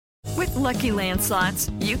With Lucky Land Slots,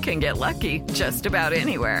 you can get lucky just about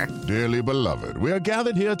anywhere. Dearly beloved, we are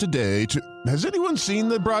gathered here today to... Has anyone seen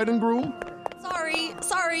the bride and groom?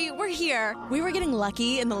 Sorry, we're here. We were getting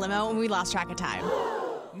lucky in the limo and we lost track of time.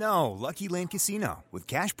 No, Lucky Land Casino, with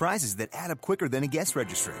cash prizes that add up quicker than a guest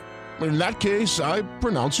registry. In that case, I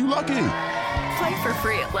pronounce you lucky. Play for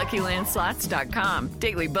free at LuckyLandSlots.com.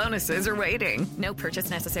 Daily bonuses are waiting. No purchase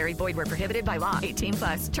necessary. Void where prohibited by law.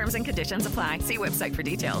 18+. Terms and conditions apply. See website for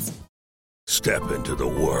details. Step into the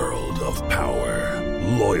world of power,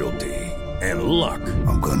 loyalty, and luck.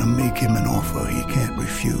 I'm gonna make him an offer he can't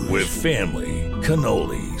refuse. With family,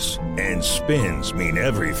 cannolis, and spins mean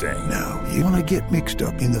everything. Now, you wanna get mixed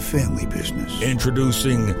up in the family business.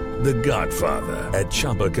 Introducing The Godfather at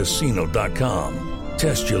ChumbaCasino.com.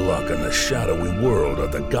 Test your luck in the shadowy world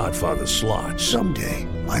of The Godfather slot. Someday,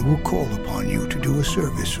 I will call upon you to do a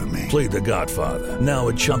service for me. Play The Godfather, now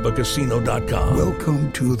at ChumbaCasino.com.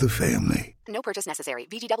 Welcome to the family. No purchase necessary.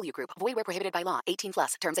 VGW Group. Void where prohibited by law.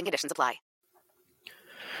 18+. Terms and conditions apply.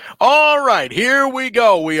 All right, here we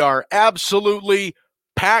go. We are absolutely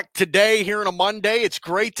packed today here on a Monday. It's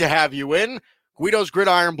great to have you in. Guido's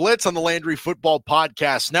Gridiron Blitz on the Landry Football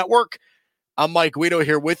Podcast Network. I'm Mike Guido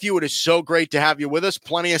here with you. It is so great to have you with us.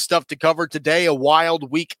 Plenty of stuff to cover today. A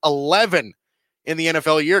wild week 11 in the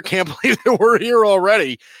NFL year. Can't believe that we're here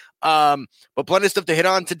already. But plenty of stuff to hit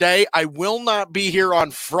on today. I will not be here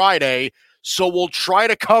on Friday, so we'll try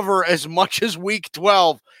to cover as much as week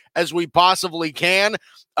 12 as we possibly can.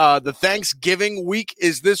 The Thanksgiving week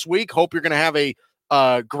is this week. Hope you're going to have a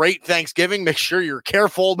great Thanksgiving. Make sure you're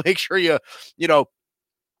careful. Make sure you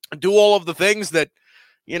do all of the things that,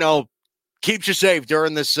 keeps you safe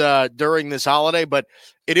during this holiday. But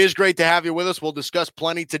it is great to have you with us. We'll discuss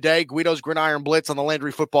plenty today. Guido's Gridiron Blitz on the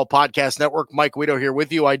Landry Football Podcast Network. Mike Guido here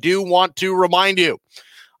with you. I do want to remind you,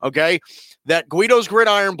 that Guido's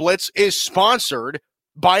Gridiron Blitz is sponsored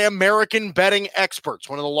by American Betting Experts,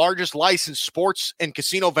 one of the largest licensed sports and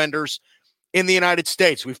casino vendors in the United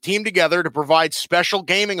States. We've teamed together to provide special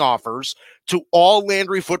gaming offers to all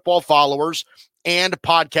Landry football followers and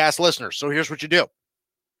podcast listeners. So here's what you do.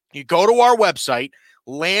 You go to our website,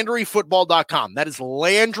 LandryFootball.com. That is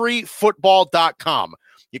LandryFootball.com.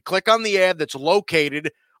 You click on the ad that's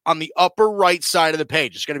located on the upper right side of the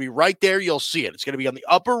page. It's going to be right there. You'll see it. It's going to be on the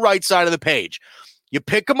upper right side of the page. You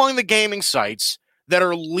pick among the gaming sites that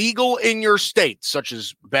are legal in your state, such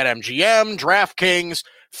as BetMGM, DraftKings,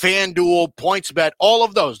 FanDuel, PointsBet, all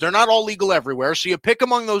of those. They're not all legal everywhere, so you pick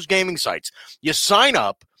among those gaming sites. You sign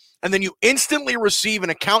up, and then you instantly receive an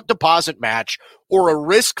account deposit match or a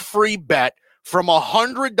risk-free bet from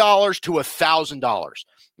 $100 to $1,000.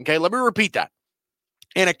 Okay, let me repeat that.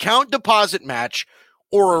 An account deposit match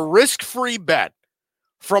or a risk-free bet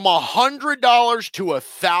from $100 to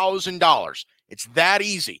 $1,000. It's that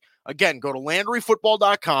easy. Again, go to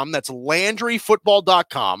LandryFootball.com. That's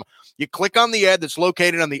LandryFootball.com. You click on the ad that's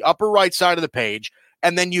located on the upper right side of the page,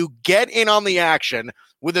 and then you get in on the action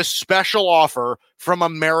with a special offer from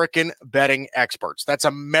American Betting Experts. That's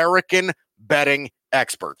American Betting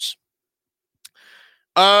Experts.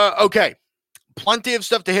 Okay. Plenty of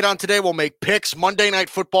stuff to hit on today. We'll make picks. Monday Night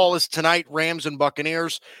Football is tonight, Rams and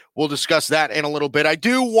Buccaneers. We'll discuss that in a little bit. I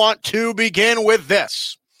do want to begin with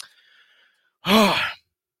this.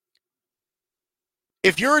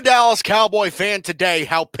 If you're a Dallas Cowboy fan today,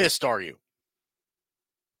 how pissed are you?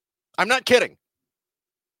 I'm not kidding.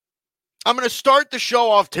 I'm going to start the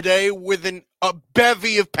show off today with a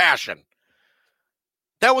bevy of passion.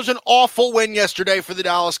 That was an awful win yesterday for the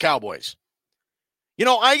Dallas Cowboys.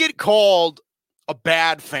 I get called a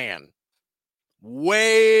bad fan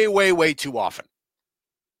way, way, way too often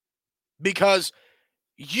because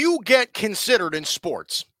you get considered in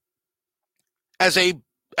sports as a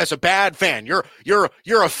bad fan. You're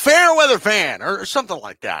a fair weather fan or something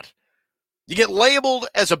like that. You get labeled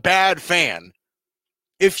as a bad fan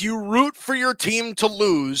if you root for your team to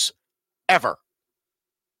lose ever.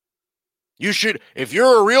 You should, if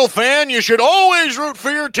you're a real fan, you should always root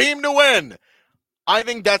for your team to win. I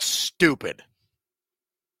think that's stupid.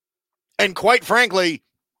 And quite frankly,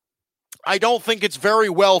 I don't think it's very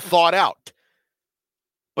well thought out.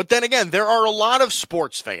 But then again, there are a lot of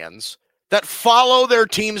sports fans that follow their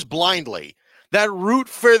teams blindly, that root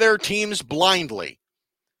for their teams blindly.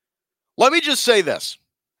 Let me just say this.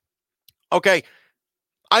 Okay,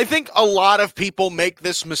 I think a lot of people make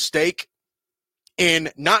this mistake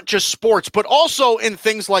in not just sports, but also in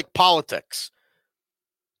things like politics.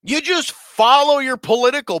 You just follow your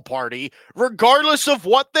political party regardless of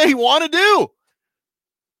what they want to do.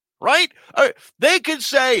 right? They could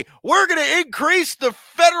say, we're going to increase the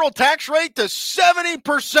federal tax rate to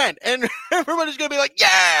 70%. And everybody's going to be like,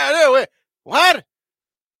 yeah, what?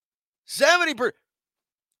 70%.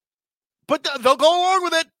 But they'll go along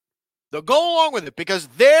with it. They'll go along with it because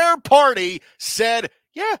their party said,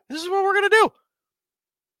 yeah, this is what we're going to do.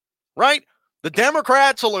 Right? The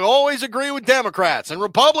Democrats will always agree with Democrats, and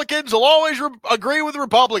Republicans will always agree with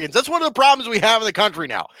Republicans. That's one of the problems we have in the country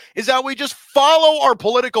now, is that we just follow our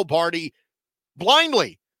political party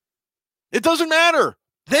blindly. It doesn't matter.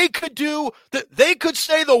 They could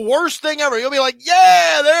say the worst thing ever. You'll be like,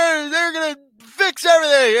 yeah, they're going to fix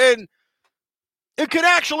everything. And it could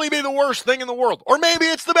actually be the worst thing in the world. Or maybe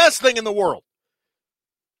it's the best thing in the world.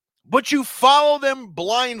 But you follow them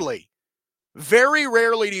blindly. Very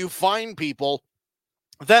rarely do you find people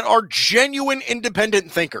that are genuine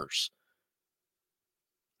independent thinkers,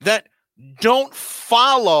 that don't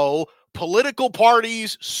follow political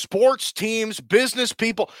parties, sports teams, business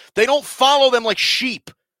people. They don't follow them like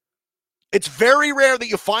sheep. It's very rare that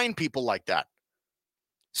you find people like that.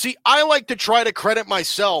 See, I like to try to credit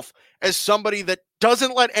myself as somebody that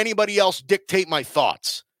doesn't let anybody else dictate my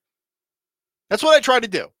thoughts. That's what I try to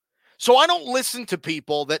do. So I don't listen to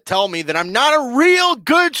people that tell me that I'm not a real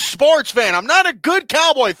good sports fan. I'm not a good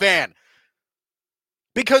Cowboy fan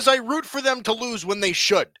because I root for them to lose when they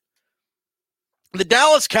should. The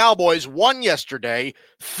Dallas Cowboys won yesterday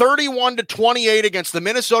 31-28 against the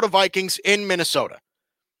Minnesota Vikings in Minnesota.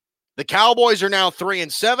 The Cowboys are now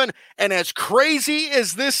 3-7, and as crazy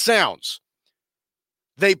as this sounds,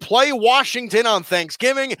 they play Washington on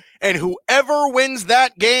Thanksgiving, and whoever wins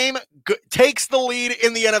that game takes the lead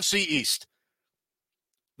in the NFC East.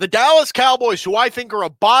 The Dallas Cowboys, who I think are a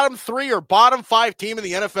bottom 3 or bottom 5 team in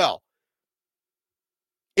the NFL,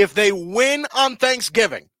 if they win on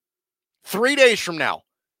Thanksgiving, 3 days from now,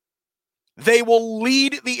 they will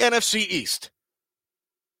lead the NFC East.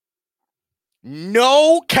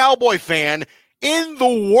 No Cowboy fan in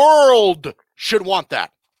the world should want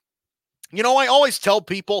that. You know, I always tell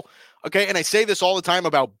people, okay, and I say this all the time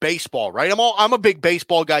about baseball, right? I'm a big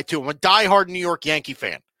baseball guy too. I'm a diehard New York Yankee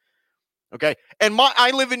fan. Okay, and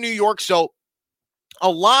I live in New York, so a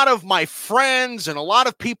lot of my friends and a lot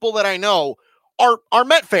of people that I know are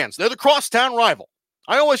Met fans. They're the crosstown rival.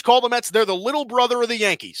 I always call the Mets, they're the little brother of the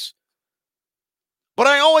Yankees. But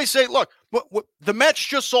I always say, look, the Mets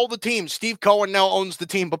just sold the team. Steve Cohen now owns the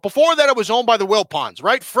team. But before that, it was owned by the Wilpons,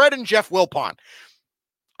 right? Fred and Jeff Wilpon.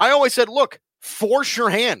 I always said, look, force your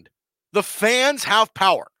hand. The fans have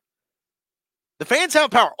power. The fans have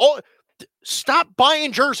power. Stop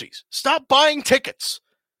buying jerseys. Stop buying tickets.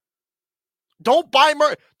 Don't buy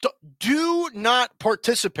do not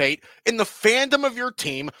participate in the fandom of your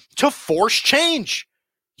team to force change.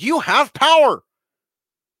 You have power.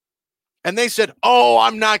 And they said, oh,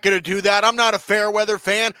 I'm not going to do that. I'm not a fair weather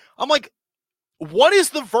fan. I'm like, what is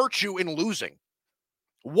the virtue in losing?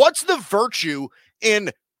 What's the virtue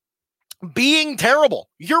in being terrible?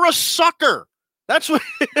 You're a sucker. That's what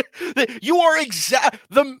you are.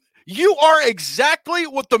 You are exactly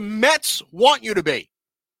what the Mets want you to be.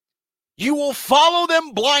 You will follow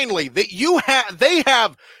them blindly. They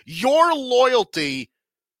have your loyalty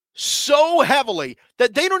so heavily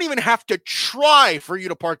that they don't even have to try for you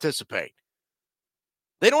to participate.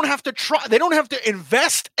 They don't have to try. They don't have to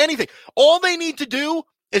invest anything. All they need to do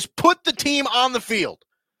is put the team on the field.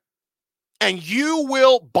 And you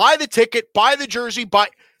will buy the ticket, buy the jersey,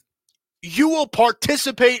 you will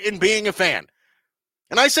participate in being a fan.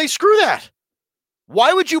 And I say, screw that.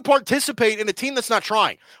 Why would you participate in a team that's not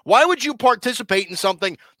trying? Why would you participate in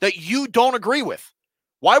something that you don't agree with?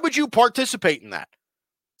 Why would you participate in that?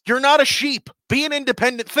 You're not a sheep. Be an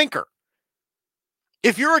independent thinker.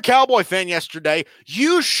 If you're a Cowboy fan yesterday,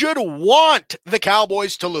 you should want the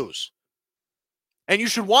Cowboys to lose. And you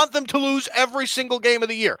should want them to lose every single game of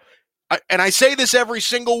the year. And I say this every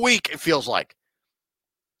single week, it feels like.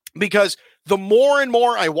 Because the more and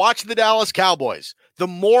more I watch the Dallas Cowboys, the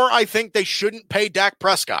more I think they shouldn't pay Dak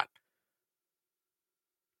Prescott.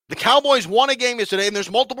 The Cowboys won a game yesterday, and there's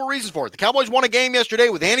multiple reasons for it. The Cowboys won a game yesterday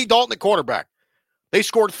with Andy Dalton at quarterback. They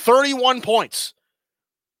scored 31 points.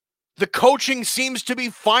 The coaching seems to be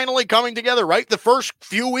finally coming together, right? The first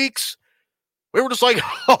few weeks, we were just like,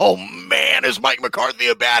 oh man, is Mike McCarthy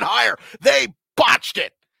a bad hire? They botched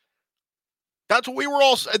it. That's what we were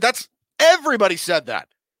all, everybody said that.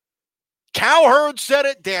 Cowherd said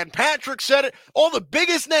it. Dan Patrick said it. All the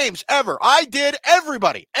biggest names ever. I did.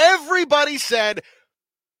 Everybody said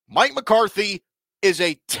Mike McCarthy is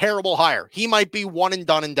a terrible hire. He might be one and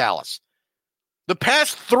done in Dallas. The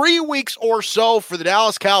past 3 weeks or so for the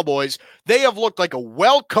Dallas Cowboys, they have looked like a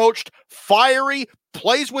well-coached, fiery,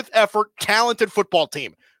 plays with effort, talented football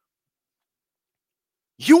team.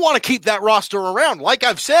 You want to keep that roster around. Like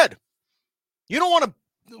I've said, you don't want to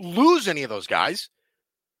lose any of those guys.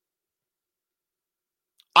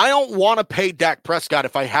 I don't want to pay Dak Prescott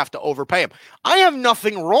if I have to overpay him. I have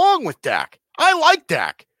nothing wrong with Dak. I like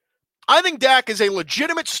Dak. I think Dak is a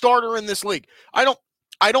legitimate starter in this league. I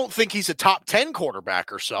don't think he's a top 10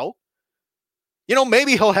 quarterback or so.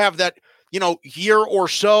 Maybe he'll have that, year or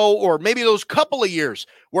so, or maybe those couple of years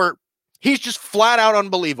where he's just flat out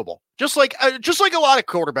unbelievable. Just like a lot of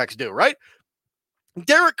quarterbacks do, right?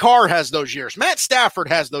 Derek Carr has those years. Matt Stafford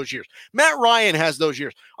has those years. Matt Ryan has those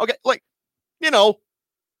years. Okay,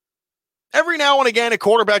 every now and again, a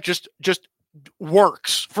quarterback just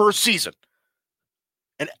works for a season.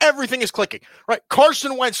 And everything is clicking, right?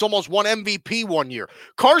 Carson Wentz almost won MVP one year.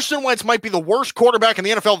 Carson Wentz might be the worst quarterback in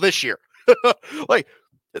the NFL this year.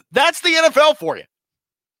 That's the NFL for you.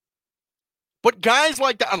 But guys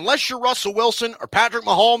like that, unless you're Russell Wilson or Patrick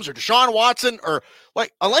Mahomes or Deshaun Watson, or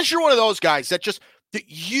unless you're one of those guys that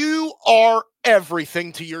you are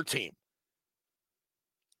everything to your team.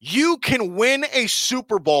 You can win a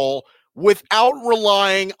Super Bowl without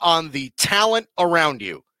relying on the talent around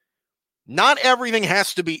you. Not everything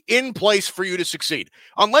has to be in place for you to succeed.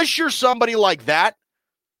 Unless you're somebody like that,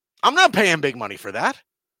 I'm not paying big money for that.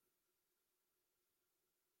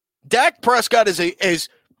 Dak Prescott is,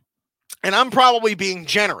 and I'm probably being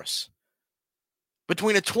generous,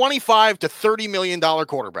 between a $25 to $30 million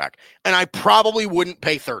quarterback, and I probably wouldn't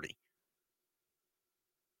pay 30.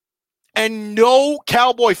 And no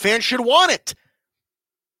Cowboy fan should want it.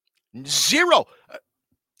 Zero.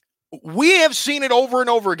 We have seen it over and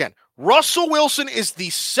over again. Russell Wilson is the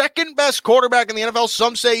second best quarterback in the NFL.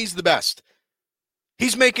 Some say he's the best.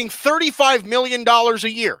 He's making $35 million a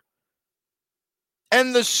year.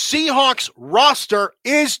 And the Seahawks roster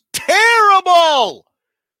is terrible.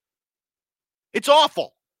 It's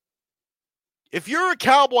awful. If you're a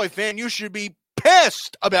Cowboy fan, you should be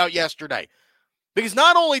pissed about yesterday. Because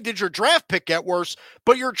not only did your draft pick get worse,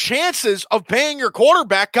 but your chances of paying your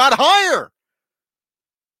quarterback got higher.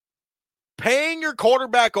 Paying your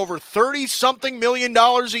quarterback over $30-something million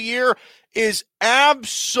a year is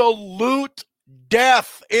absolute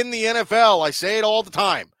death in the NFL. I say it all the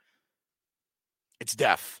time. It's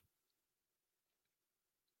death.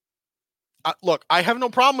 Look, I have no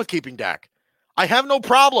problem with keeping Dak. I have no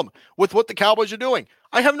problem with what the Cowboys are doing.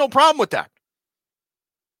 I have no problem with that.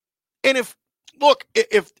 And if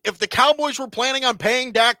the Cowboys were planning on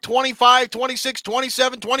paying Dak $25, $26,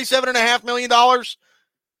 $27, $27.5 million,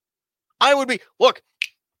 I would be, look,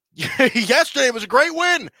 yesterday was a great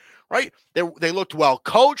win, right? They looked well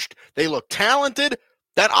coached. They looked talented.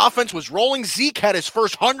 That offense was rolling. Zeke had his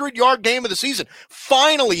first 100-yard game of the season.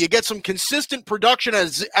 Finally, you get some consistent production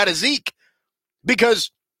out of Zeke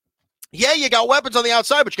because, yeah, you got weapons on the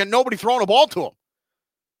outside, but you got nobody throwing a ball to him.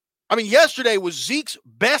 I mean, yesterday was Zeke's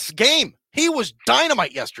best game. He was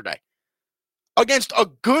dynamite yesterday against a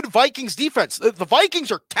good Vikings defense. The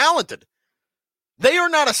Vikings are talented. They are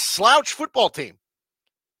not a slouch football team.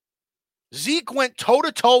 Zeke went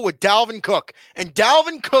toe-to-toe with Dalvin Cook, and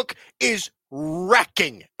Dalvin Cook is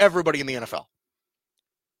wrecking everybody in the NFL.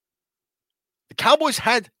 The Cowboys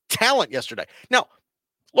had talent yesterday. Now,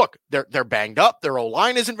 look, they're banged up. Their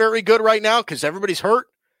O-line isn't very good right now because everybody's hurt.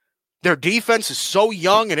 Their defense is so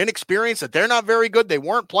young and inexperienced that they're not very good. They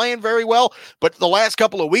weren't playing very well, but the last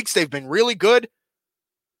couple of weeks they've been really good.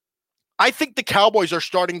 I think the Cowboys are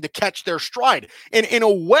starting to catch their stride. And in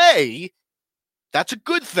a way, that's a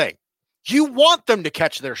good thing. You want them to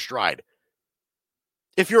catch their stride.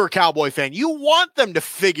 If you're a Cowboy fan, you want them to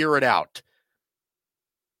figure it out.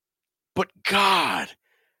 But God,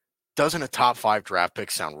 doesn't a top 5 draft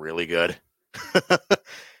pick sound really good?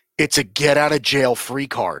 It's a get out of jail free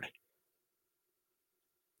card.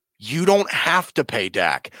 You don't have to pay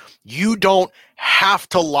Dak. You don't have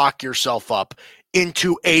to lock yourself up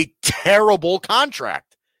into a terrible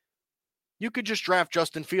contract. You could just draft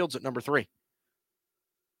Justin Fields at number 3.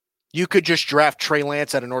 You could just draft Trey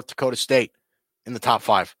Lance out of North Dakota State in the top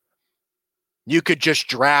 5. You could just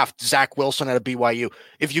draft Zach Wilson out of BYU.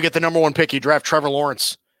 If you get the number 1 pick, you draft Trevor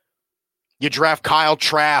Lawrence. You draft Kyle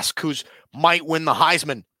Trask, who's might win the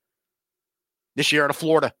Heisman this year out of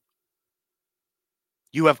Florida.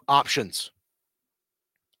 You have options.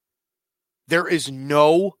 There is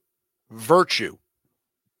no virtue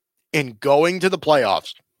in going to the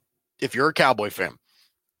playoffs, if you're a Cowboy fan,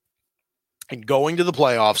 and going to the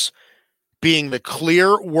playoffs, being the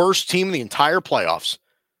clear worst team in the entire playoffs,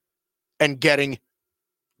 and getting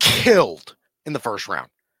killed in the first round.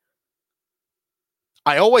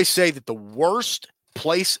 I always say that the worst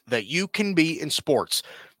place that you can be in sports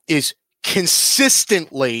is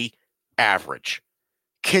consistently average,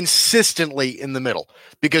 consistently in the middle,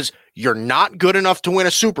 because you're not good enough to win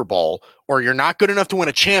a Super Bowl, or you're not good enough to win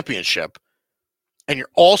a championship, and you're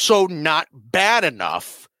also not bad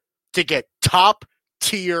enough to get top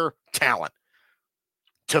tier talent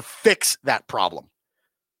to fix that problem.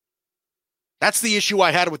 That's the issue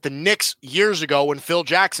I had with the Knicks years ago when Phil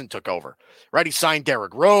Jackson took over, right? He signed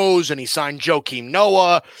Derrick Rose and he signed Joakim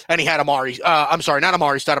Noah and he had not Amari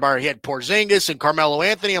Stoudemire. He had Porzingis and Carmelo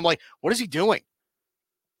Anthony. I'm like, what is he doing?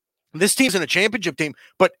 This team's in a championship team,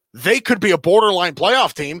 but they could be a borderline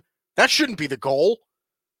playoff team. That shouldn't be the goal.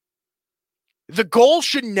 The goal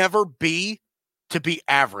should never be to be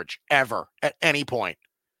average ever at any point.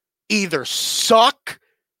 Either suck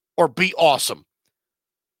or be awesome.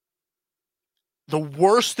 The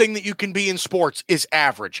worst thing that you can be in sports is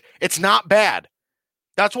average. It's not bad.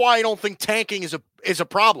 That's why I don't think tanking is a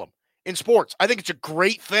problem in sports. I think it's a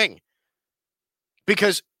great thing.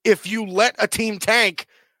 Because if you let a team tank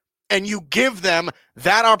and you give them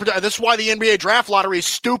that opportunity, this is why the NBA draft lottery is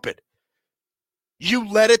stupid. You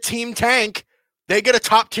let a team tank, they get a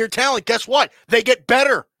top-tier talent. Guess what? They get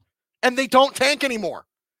better, and they don't tank anymore.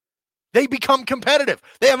 They become competitive.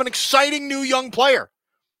 They have an exciting new young player.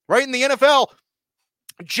 Right in the NFL,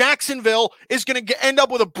 Jacksonville is going to end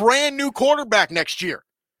up with a brand new quarterback next year.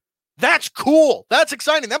 That's cool. That's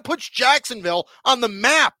exciting. That puts Jacksonville on the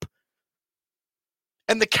map.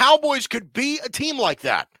 And the Cowboys could be a team like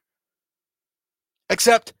that.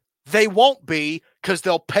 Except they won't be, because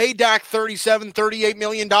they'll pay Dak $37, $38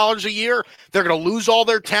 million a year. They're going to lose all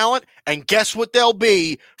their talent. And guess what they'll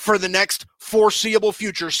be for the next foreseeable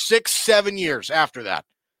future, 6-7 years after that?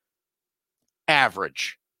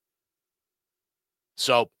 Average.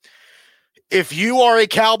 So if you are a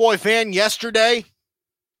Cowboy fan yesterday,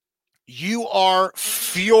 you are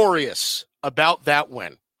furious about that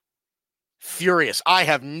win. Furious. I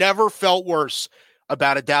have never felt worse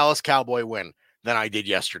about a Dallas Cowboy win than I did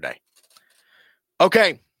yesterday.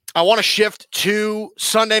 Okay, I want to shift to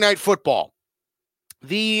Sunday Night Football.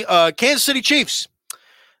 The Kansas City Chiefs,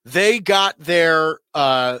 they got their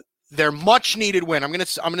much-needed win. I'm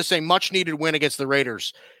gonna say much-needed win against the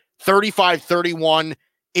Raiders. 35-31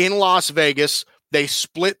 in Las Vegas. They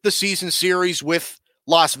split the season series with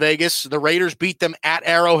Las Vegas. The Raiders beat them at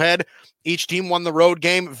Arrowhead. Each team won the road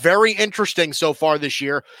game. Very interesting so far this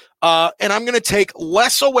year. And I'm going to take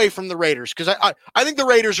less away from the Raiders because I think the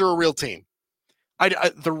Raiders are a real team.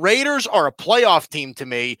 The Raiders are a playoff team to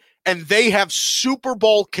me, and they have Super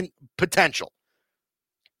Bowl potential.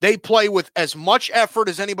 They play with as much effort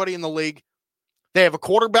as anybody in the league. They have a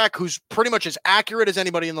quarterback who's pretty much as accurate as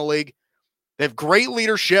anybody in the league. They have great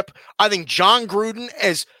leadership. I think John Gruden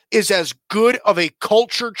is as good of a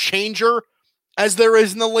culture changer as there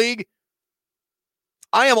is in the league.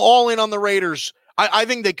 I am all in on the Raiders. I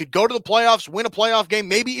think they could go to the playoffs, win a playoff game,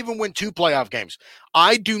 maybe even win 2 playoff games.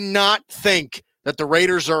 I do not think that the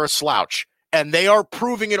Raiders are a slouch, and they are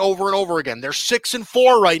proving it over and over again. They're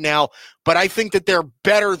 6-4 right now, but I think that they're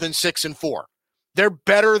better than 6-4. They're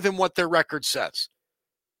better than what their record says.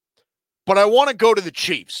 But I want to go to the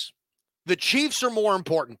Chiefs. The Chiefs are more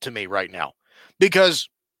important to me right now because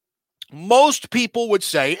most people would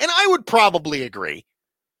say, and I would probably agree,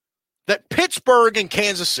 that Pittsburgh and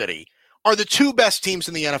Kansas City are the 2 best teams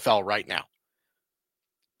in the NFL right now.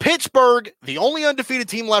 Pittsburgh, the only undefeated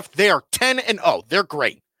team left, they are 10-0. They're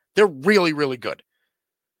great. They're really, really good.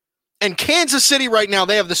 And Kansas City right now,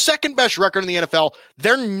 they have the 2nd best record in the NFL.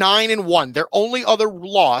 They're 9-1. Their only other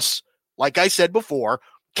loss, like I said before,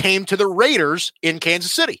 came to the Raiders in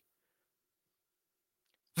Kansas City.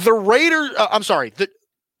 The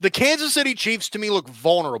Kansas City Chiefs to me look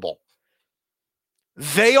vulnerable.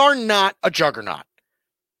 They are not a juggernaut.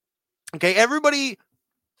 Okay, everybody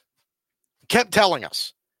kept telling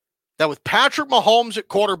us that with Patrick Mahomes at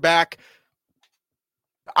quarterback,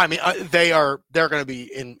 they're going to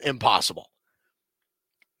be impossible.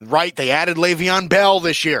 Right? They added Le'Veon Bell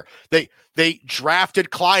this year. They drafted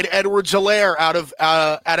Clyde Edwards-Helaire out of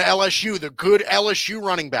LSU, the good LSU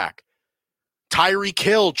running back. Tyreek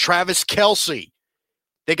Hill, Travis Kelce.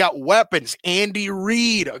 They got weapons. Andy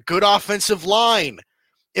Reid, a good offensive line.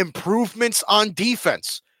 Improvements on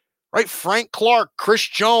defense. Right? Frank Clark, Chris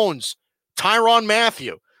Jones, Tyrann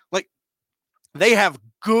Mathieu. Like, they have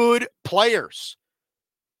good players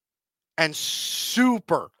and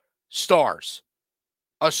superstars.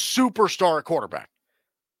 A superstar at quarterback.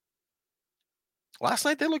 Last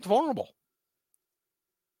night, they looked vulnerable.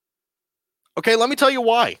 Okay, let me tell you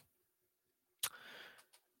why.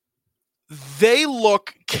 They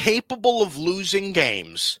look capable of losing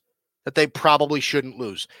games that they probably shouldn't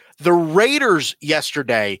lose. The Raiders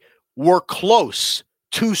yesterday were close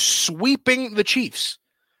to sweeping the Chiefs.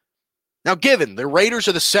 Now, given the Raiders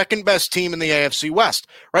are the second best team in the AFC West,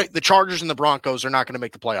 right? The Chargers and the Broncos are not going to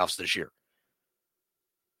make the playoffs this year.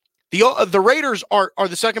 The Raiders are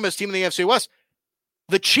the second best team in the AFC West.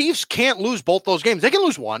 The Chiefs can't lose both those games. They can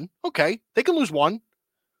lose one. Okay, they can lose one.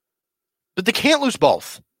 But they can't lose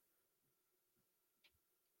both.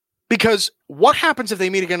 Because what happens if they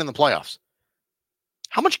meet again in the playoffs?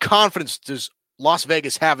 How much confidence does Las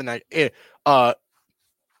Vegas have in that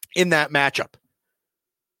matchup?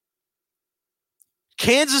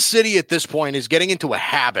 Kansas City at this point is getting into a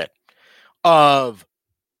habit of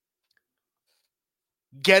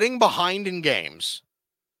getting behind in games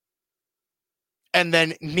and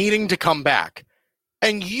then needing to come back.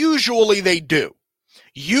 And usually they do.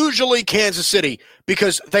 Usually Kansas City,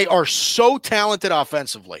 because they are so talented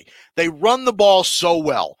offensively. They run the ball so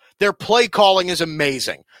well. Their play calling is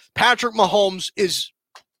amazing. Patrick Mahomes is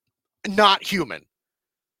not human.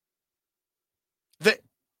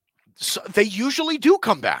 They usually do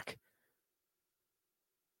come back.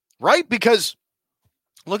 Right? Because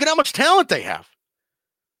look at how much talent they have.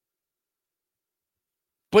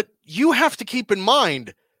 But you have to keep in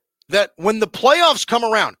mind that when the playoffs come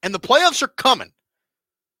around, and the playoffs are coming,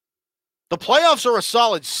 the playoffs are a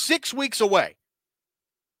solid 6 weeks away.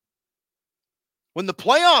 When the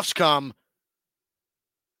playoffs come,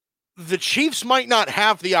 the Chiefs might not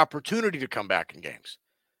have the opportunity to come back in games.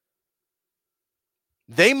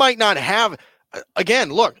 They might not have, again,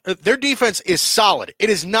 look, their defense is solid. It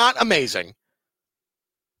is not amazing.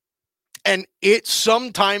 And it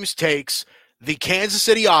sometimes takes the Kansas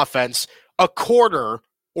City offense a quarter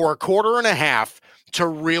or a quarter and a half to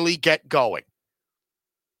really get going,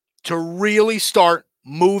 to really start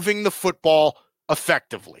moving the football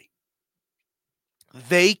effectively.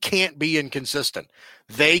 They can't be inconsistent.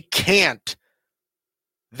 They can't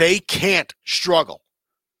struggle.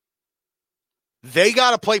 They got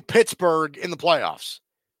to play Pittsburgh in the playoffs.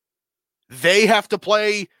 They have to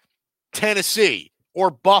play Tennessee or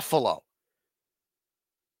Buffalo.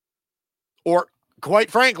 Or, quite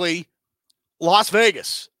frankly, Las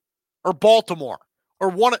Vegas or Baltimore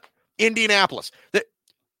or Indianapolis.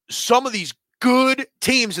 Some of these good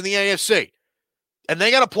teams in the AFC. And they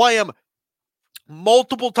got to play them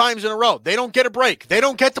multiple times in a row. They don't get a break. They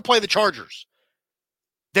don't get to play the Chargers.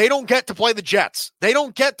 They don't get to play the Jets. They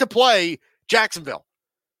don't get to play Jacksonville.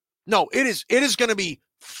 No, it is going to be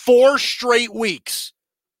 4 straight weeks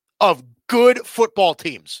of good football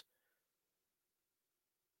teams.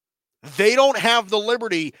 They don't have the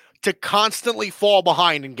liberty to constantly fall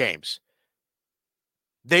behind in games.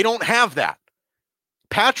 They don't have that.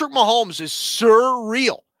 Patrick Mahomes is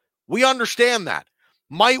surreal. We understand that.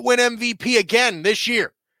 Might win MVP again this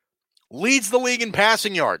year. Leads the league in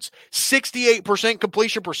passing yards. 68%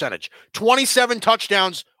 completion percentage. 27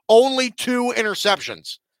 touchdowns. Only 2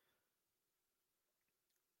 interceptions.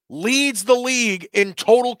 Leads the league in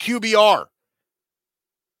total QBR.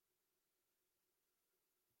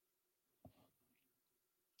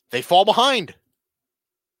 They fall behind.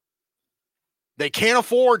 They can't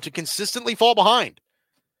afford to consistently fall behind.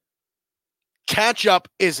 Catch-up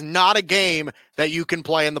is not a game that you can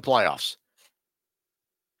play in the playoffs.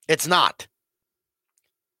 It's not.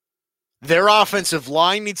 Their offensive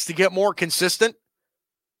line needs to get more consistent.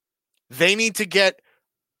 They need to get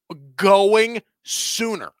going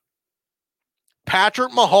sooner.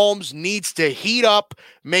 Patrick Mahomes needs to heat up,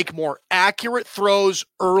 make more accurate throws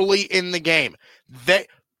early in the game.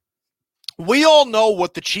 We all know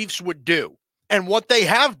what the Chiefs would do and what they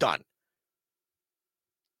have done.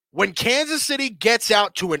 When Kansas City gets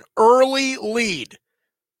out to an early lead,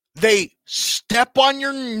 they step on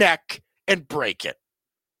your neck and break it.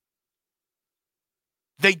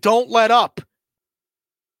 They don't let up.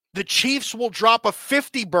 The Chiefs will drop a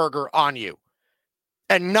 50 burger on you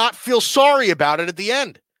and not feel sorry about it at the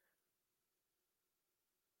end.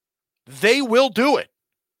 They will do it.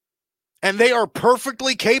 And they are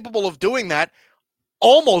perfectly capable of doing that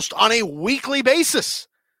almost on a weekly basis.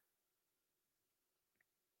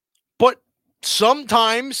 But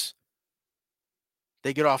sometimes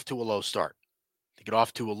they get off to a low start. They get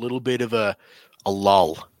off to a little bit of a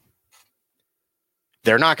lull.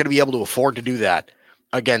 They're not going to be able to afford to do that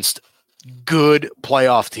against good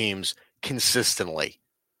playoff teams consistently.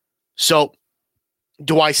 So,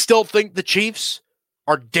 do I still think the Chiefs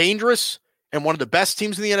are dangerous and one of the best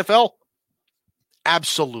teams in the NFL?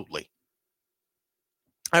 Absolutely.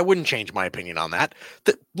 I wouldn't change my opinion on that.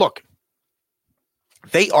 Look,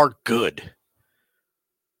 they are good.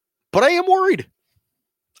 But I am worried.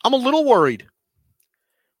 I'm a little worried.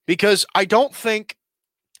 because I don't think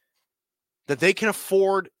that they can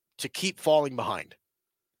afford to keep falling behind.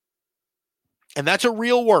 And that's a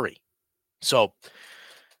real worry. So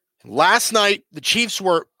last night, the Chiefs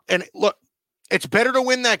were, and look, it's better to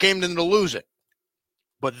win that game than to lose it.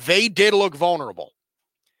 But they did look vulnerable.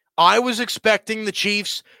 I was expecting the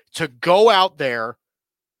Chiefs to go out there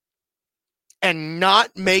and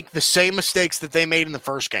not make the same mistakes that they made in the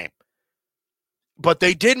first game. But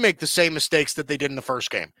they did make the same mistakes that they did in the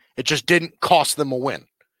first game. It just didn't cost them a win.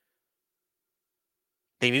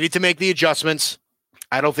 They needed to make the adjustments.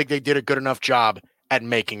 I don't think they did a good enough job at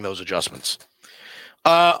making those adjustments.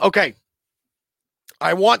 Okay.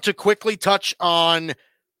 I want to quickly touch on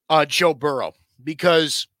Joe Burrow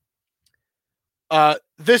because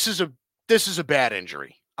this is a bad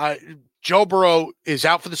injury. Joe Burrow is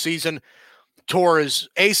out for the season. Tore his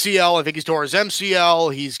ACL. I think he's tore his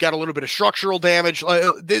MCL. He's got a little bit of structural damage.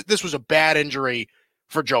 This was a bad injury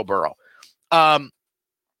for Joe Burrow. And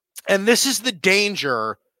this is the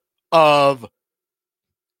danger of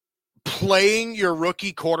playing your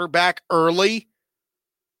rookie quarterback early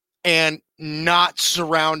and not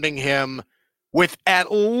surrounding him with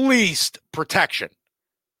at least protection,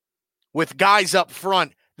 with guys up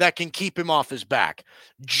front that can keep him off his back.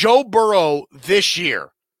 Joe Burrow this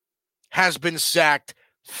year has been sacked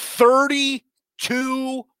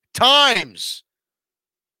 32 times.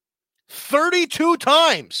 32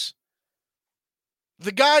 times.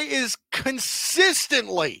 The guy is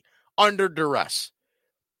consistently under duress.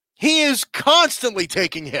 He is constantly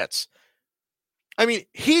taking hits. I mean,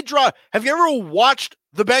 have you ever watched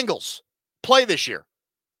the Bengals play this year?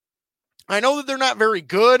 I know that they're not very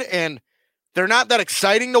good and they're not that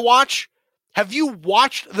exciting to watch. Have you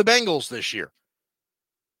watched the Bengals this year?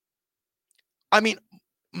 I mean,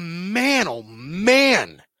 man, oh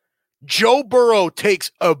man, Joe Burrow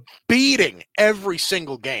takes a beating every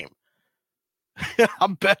single game.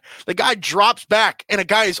 The guy drops back and a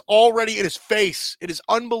guy is already in his face. It is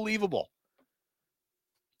unbelievable.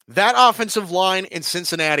 That offensive line in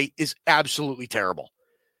Cincinnati is absolutely terrible.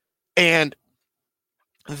 And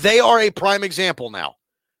they are a prime example now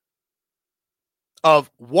of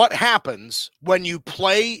what happens when you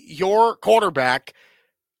play your quarterback,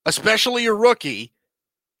 especially your rookie,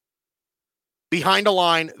 behind a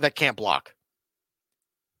line that can't block.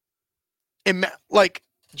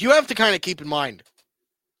 You have to kind of keep in mind,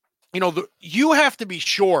 you have to be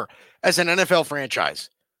sure as an NFL franchise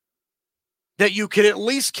that you can at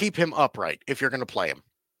least keep him upright if you're going to play him.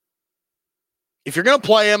 If you're going to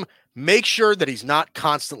play him, make sure that he's not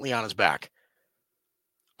constantly on his back.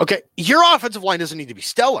 Okay, your offensive line doesn't need to be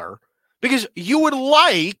stellar because you would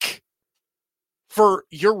like for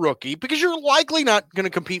your rookie, because you're likely not going to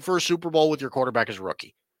compete for a Super Bowl with your quarterback as a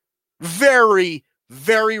rookie. Very,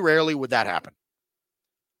 very rarely would that happen.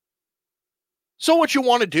 So what you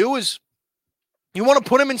want to do is you want to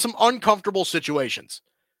put him in some uncomfortable situations.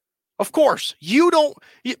 Of course,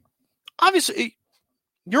 obviously,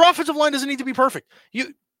 your offensive line doesn't need to be perfect.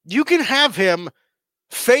 You can have him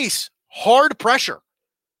face hard pressure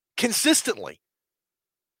consistently.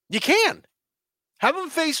 You can. Have him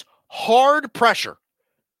face hard pressure.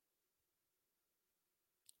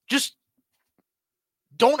 Just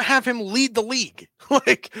don't have him lead the league.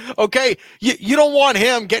 You don't want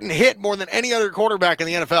him getting hit more than any other quarterback in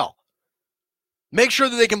the NFL. Make sure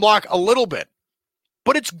that they can block a little bit.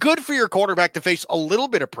 But it's good for your quarterback to face a little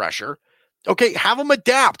bit of pressure. Okay, have them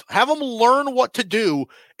adapt. Have them learn what to do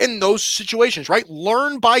in those situations, right?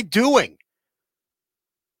 Learn by doing.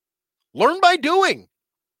 Learn by doing.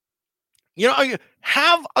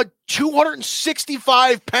 Have a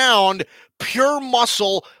 265-pound, pure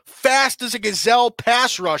muscle, fast as a gazelle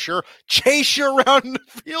pass rusher chase you around the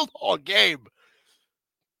field all game.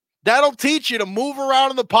 That'll teach you to move around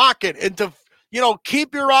in the pocket and to,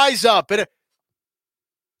 keep your eyes up. And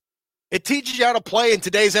it teaches you how to play in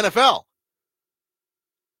today's NFL.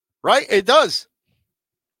 Right? It does.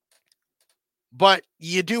 But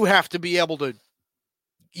you do have to be able to,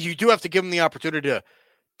 you do have to give him the opportunity to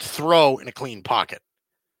throw in a clean pocket.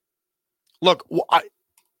 Look,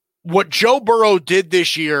 what Joe Burrow did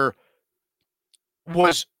this year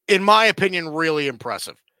was, in my opinion, really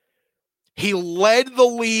impressive. He led the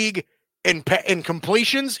league in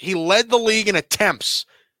completions. He led the league in attempts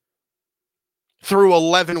through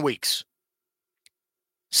 11 weeks.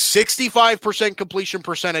 65% completion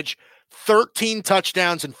percentage, 13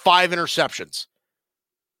 touchdowns, and 5 interceptions.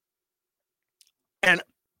 And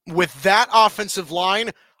with that offensive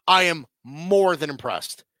line, I am more than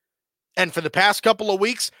impressed. And for the past couple of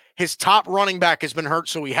weeks, his top running back has been hurt,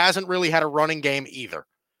 so he hasn't really had a running game either.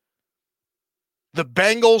 The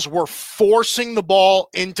Bengals were forcing the ball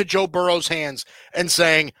into Joe Burrow's hands and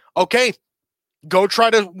saying, okay, go try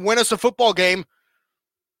to win us a football game.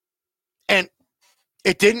 And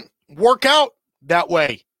it didn't work out that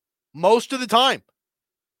way most of the time.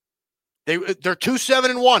 They're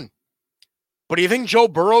 2-7-1. But do you think Joe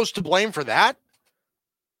Burrow's to blame for that?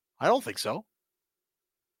 I don't think so.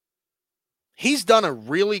 He's done a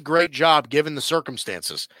really great job given the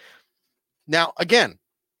circumstances. Now, again,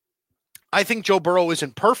 I think Joe Burrow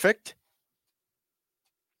isn't perfect,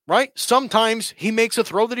 right? Sometimes he makes a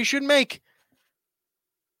throw that he shouldn't make.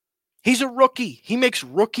 He's a rookie. He makes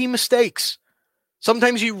rookie mistakes.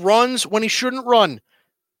 Sometimes he runs when he shouldn't run.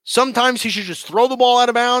 Sometimes he should just throw the ball out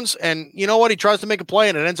of bounds, and you know what? He tries to make a play,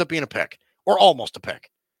 and it ends up being a pick, or almost a pick.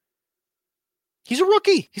 He's a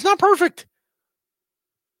rookie. He's not perfect.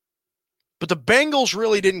 But the Bengals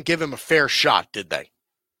really didn't give him a fair shot, did they?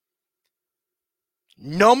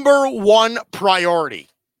 Number one priority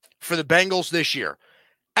for the Bengals this year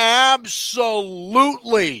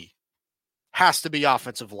absolutely has to be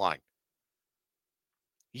offensive line.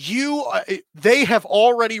 They have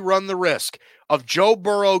already run the risk of Joe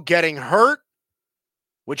Burrow getting hurt,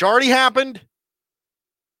 which already happened,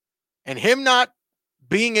 and him not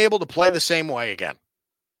being able to play the same way again.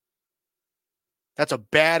 That's a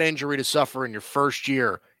bad injury to suffer in your first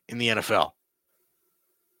year in the NFL.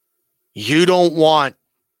 You don't want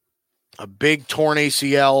a big torn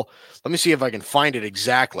ACL. Let me see if I can find it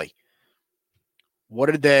exactly.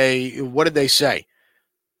 What did they say?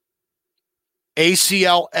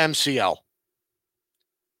 ACL, MCL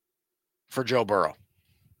for Joe Burrow.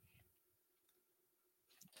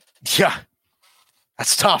 Yeah,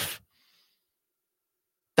 that's tough.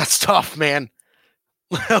 That's tough, man.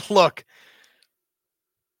 Look,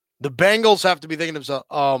 the Bengals have to be thinking to themselves,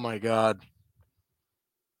 oh my God.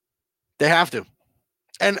 They have to.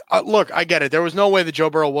 And look, I get it. There was no way that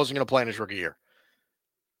Joe Burrow wasn't going to play in his rookie year.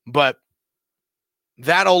 But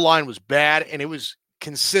that O-line was bad, and it was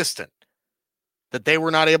consistent that they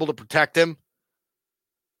were not able to protect him.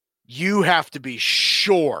 You have to be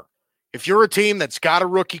sure. If you're a team that's got a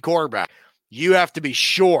rookie quarterback, you have to be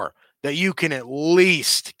sure that you can at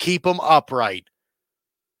least keep him upright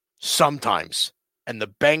sometimes. And the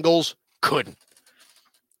Bengals couldn't.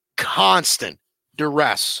 Constant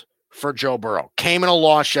duress for Joe Burrow. Came in a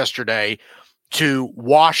loss yesterday to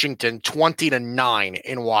Washington, 20-9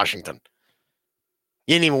 in Washington.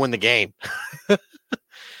 You didn't even win the game.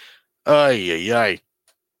 Ay.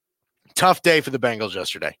 Tough day for the Bengals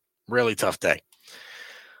yesterday. Really tough day.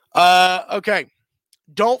 Okay.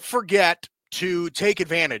 Don't forget to take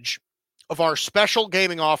advantage of our special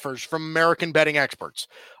gaming offers from American Betting Experts.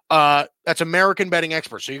 That's American Betting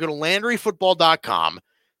Experts. So you go to LandryFootball.com.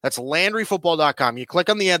 That's LandryFootball.com. You click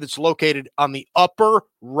on the ad that's located on the upper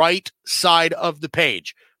right side of the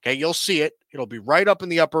page. Okay, you'll see it. It'll be right up in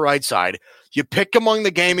the upper right side. You pick among the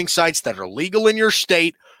gaming sites that are legal in your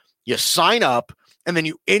state. You sign up, and then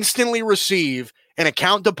you instantly receive an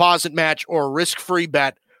account deposit match or a risk-free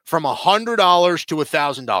bet from $100 to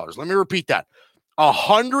 $1,000. Let me repeat that.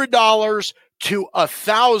 $100 to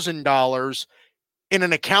 $1,000 in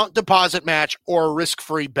an account deposit match or a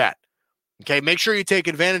risk-free bet. Okay, make sure you take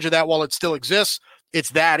advantage of that while it still exists. It's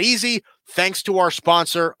that easy. Thanks to our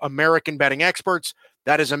sponsor, American Betting Experts.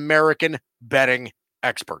 That is American Betting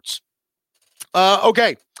Experts.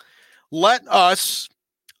 Okay, let us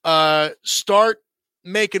start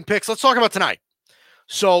making picks. Let's talk about tonight.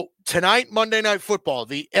 So tonight, Monday Night Football,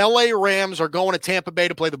 the LA Rams are going to Tampa Bay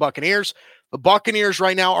to play the Buccaneers. The Buccaneers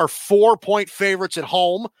right now are 4-point favorites at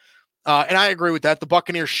home. And I agree with that. The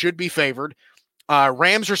Buccaneers should be favored.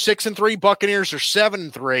 Rams are 6-3. Buccaneers are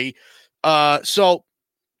 7-3. So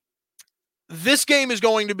this game is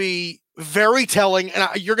going to be very telling,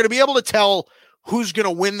 and you're going to be able to tell who's going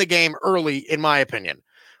to win the game early, in my opinion.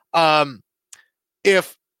 And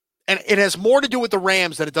it has more to do with the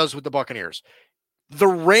Rams than it does with the Buccaneers. The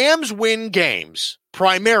Rams win games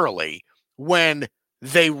primarily when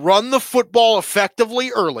they run the football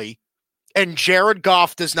effectively early, and Jared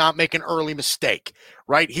Goff does not make an early mistake,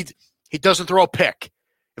 right? He doesn't throw a pick.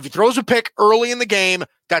 If he throws a pick early in the game,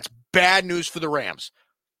 that's bad news for the Rams.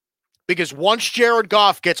 Because once Jared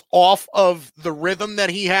Goff gets off of the rhythm that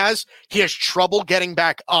he has trouble getting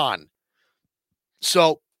back on.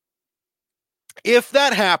 So if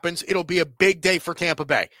that happens, it'll be a big day for Tampa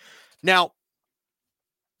Bay. Now,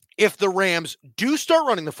 if the Rams do start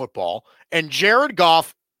running the football and Jared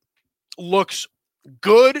Goff looks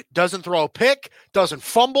good, doesn't throw a pick, doesn't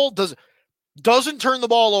fumble, doesn't turn the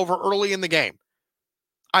ball over early in the game,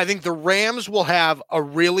 I think the Rams will have a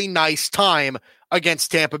really nice time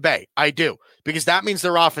against Tampa Bay. I do. because that means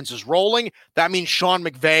their offense is rolling. That means Sean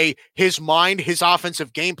McVay, his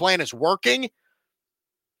offensive game plan is working.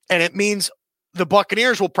 And it means the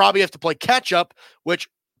Buccaneers will probably have to play catch up, which,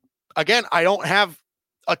 again, I don't have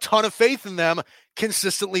a ton of faith in them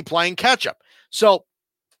consistently playing catch up. So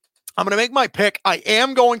I'm going to make my pick. I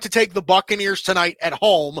am going to take the Buccaneers tonight at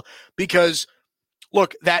home because,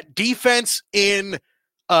 look, that defense in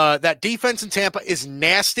Tampa is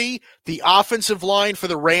nasty. The offensive line for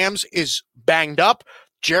the Rams is banged up.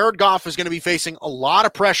 Jared Goff is going to be facing a lot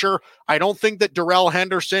of pressure. I don't think that Darrell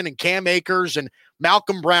Henderson and Cam Akers and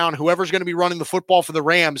Malcolm Brown, whoever's going to be running the football for the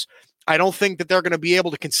Rams, I don't think that they're going to be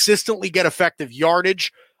able to consistently get effective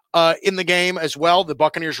yardage in the game as well. The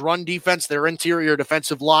Buccaneers run defense, their interior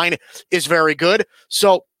defensive line is very good.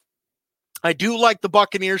 So I do like the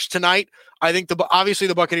Buccaneers tonight. I think obviously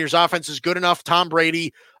the Buccaneers offense is good enough. Tom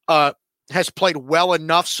Brady has played well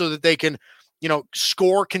enough so that they can,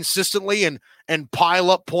 score consistently and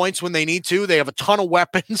pile up points when they need to. They have a ton of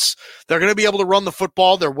weapons. They're going to be able to run the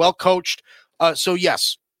football. They're well coached. So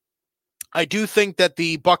yes, I do think that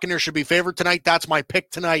the Buccaneers should be favored tonight. That's my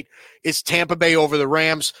pick tonight, is Tampa Bay over the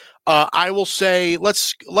Rams. I will say,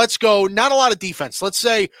 let's go, not a lot of defense. I'll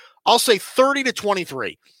say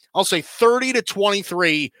 30-23. I'll say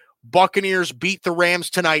 30-23 Buccaneers beat the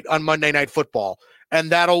Rams tonight on Monday Night Football.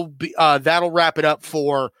 And that'll wrap it up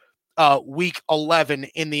for week 11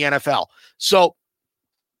 in the NFL. So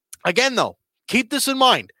again, though, keep this in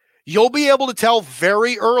mind. You'll be able to tell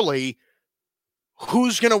very early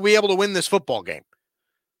who's going to be able to win this football game.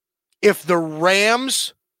 If the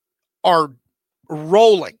Rams are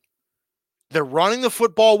rolling, they're running the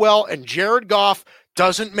football well, and Jared Goff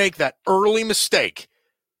doesn't make that early mistake,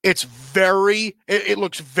 it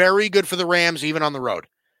looks very good for the Rams even on the road.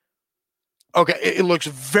 Okay, it looks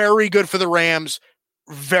very good for the Rams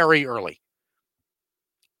very early.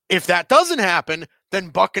 If that doesn't happen,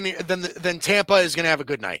 then Tampa is going to have a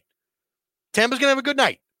good night. Tampa's going to have a good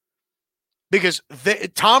night. Because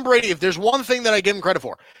Tom Brady, if there's one thing that I give him credit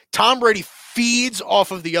for, Tom Brady feeds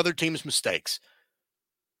off of the other team's mistakes.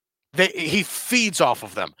 He feeds off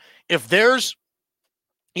of them. If there's,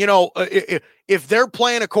 if they're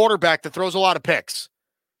playing a quarterback that throws a lot of picks,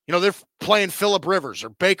 they're playing Phillip Rivers or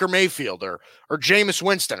Baker Mayfield or Jameis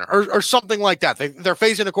Winston or something like that. They're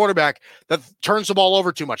facing a quarterback that turns the ball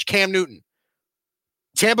over too much, Cam Newton.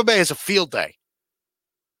 Tampa Bay has a field day.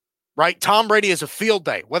 Right? Tom Brady has a field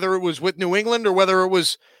day, whether it was with New England or whether it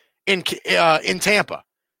was in Tampa.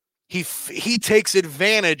 He takes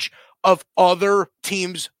advantage of other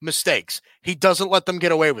teams' mistakes. He doesn't let them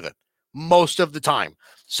get away with it most of the time.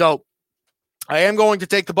 So I am going to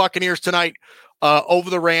take the Buccaneers tonight over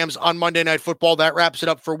the Rams on Monday Night Football. That wraps it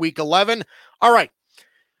up for week 11. All right,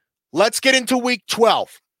 let's get into week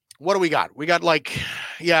 12. What do we got? We got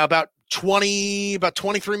about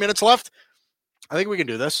 23 minutes left. I think we can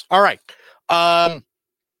do this. All right.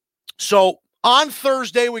 So on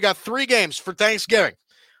Thursday, we got 3 games for Thanksgiving.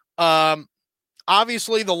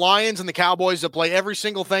 Obviously, the Lions and the Cowboys that play every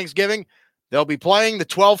single Thanksgiving, they'll be playing the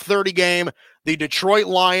 12:30 game, the Detroit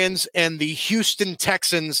Lions and the Houston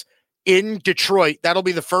Texans in Detroit. That'll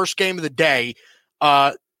be the first game of the day.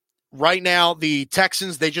 Right now, the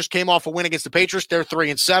Texans, they just came off a win against the Patriots. They're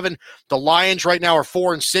 3-7. The Lions right now are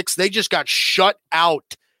 4-6. They just got shut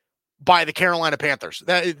out by the Carolina Panthers.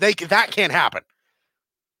 That can't happen.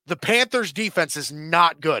 The Panthers defense is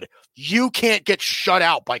not good. You can't get shut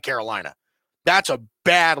out by Carolina. That's a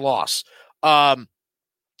bad loss.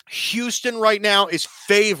 Houston right now is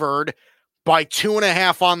favored by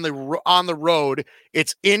 2.5 on the road.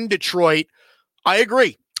 It's in Detroit. I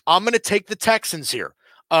agree. I'm going to take the Texans here.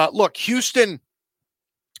 Look, Houston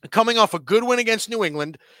coming off a good win against New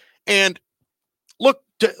England, and look,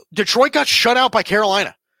 Detroit got shut out by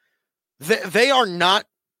Carolina. They are not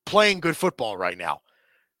playing good football right now.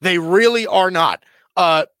 They really are not.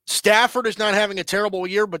 Stafford is not having a terrible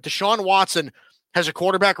year, but Deshaun Watson has a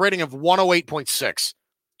quarterback rating of 108.6.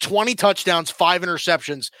 20 touchdowns, 5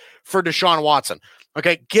 interceptions for Deshaun Watson.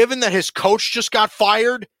 Okay, given that his coach just got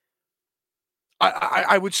fired,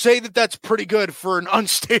 I would say that that's pretty good for an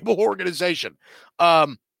unstable organization.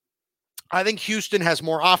 I think Houston has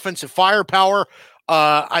more offensive firepower.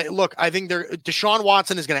 I think Deshaun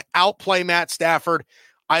Watson is going to outplay Matt Stafford.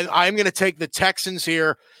 I'm going to take the Texans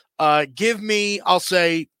here. Give me, I'll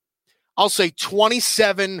say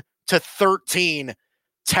 27-13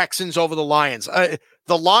 Texans over the Lions. That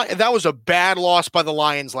was a bad loss by the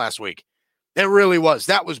Lions last week. It really was.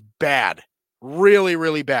 That was bad. Really,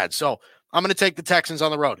 really bad. So I'm going to take the Texans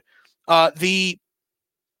on the road. The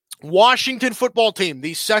Washington football team,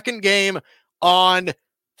 the second game on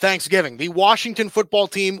Thanksgiving. The Washington football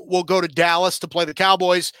team will go to Dallas to play the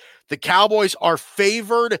Cowboys. The Cowboys are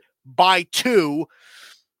favored by 2.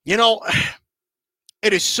 You know,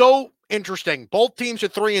 it is so interesting. Both teams are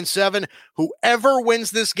 3-7. Whoever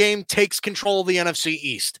wins this game takes control of the NFC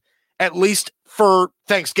East, at least for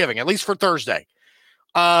Thanksgiving, at least for Thursday.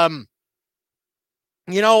 You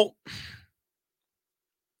know,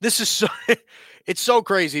 this is so, it's so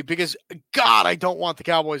crazy because, God, I don't want the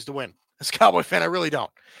Cowboys to win. As a Cowboy fan, I really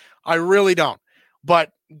don't.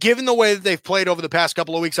 But given the way that they've played over the past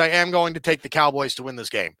couple of weeks, I am going to take the Cowboys to win this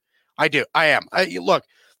game. I do. I am. Look,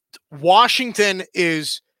 Washington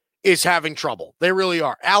is having trouble. They really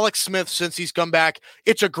are. Alex Smith, since he's come back,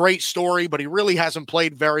 it's a great story, but he really hasn't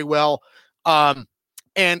played very well. And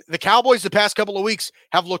the Cowboys the past couple of weeks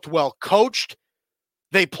have looked well coached.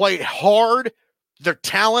 They play hard. Their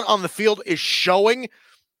talent on the field is showing.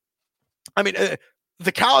 I mean,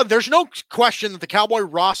 there's no question that the Cowboy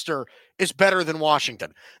roster is better than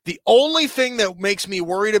Washington. The only thing that makes me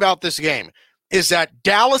worried about this game is that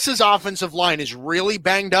Dallas's offensive line is really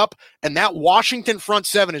banged up, and that Washington front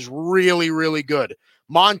seven is really, really good.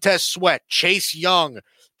 Montez Sweat, Chase Young,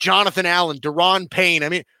 Jonathan Allen, Daron Payne. I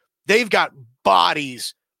mean, they've got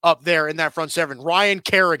bodies up there in that front seven. Ryan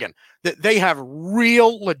Kerrigan. They have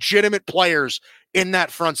real, legitimate players in that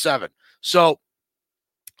front seven. So,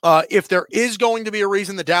 if there is going to be a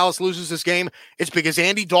reason that Dallas loses this game, it's because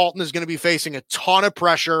Andy Dalton is going to be facing a ton of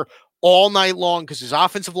pressure all night long because his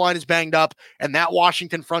offensive line is banged up and that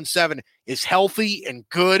Washington front seven is healthy and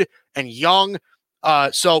good and young.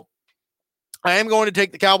 So I am going to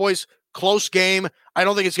take the Cowboys. Close game. I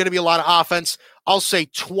don't think it's going to be a lot of offense. I'll say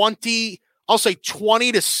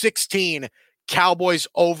 20-16 Cowboys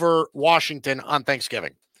over Washington on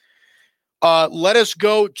Thanksgiving. Let us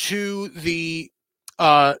go to the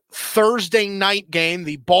Thursday night game.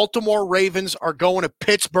 The Baltimore Ravens are going to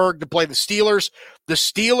Pittsburgh to play the Steelers. The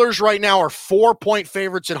Steelers right now are 4-point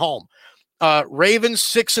favorites at home. Ravens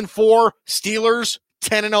 6-4, Steelers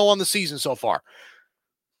 10-0 on the season so far.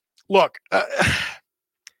 Look,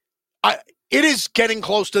 it is getting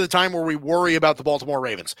close to the time where we worry about the Baltimore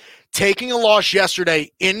Ravens. Taking a loss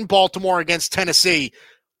yesterday in Baltimore against Tennessee,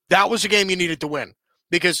 that was a game you needed to win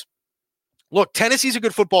because look, Tennessee's a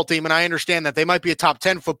good football team, and I understand that they might be a top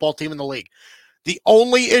 10 football team in the league. The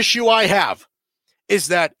only issue I have is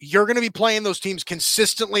that you're going to be playing those teams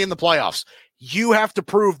consistently in the playoffs. You have to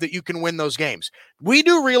prove that you can win those games. We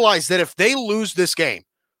do realize that if they lose this game,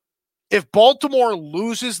 if Baltimore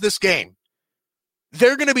loses this game,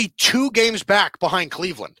 they're going to be 2 games back behind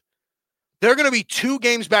Cleveland. They're going to be 2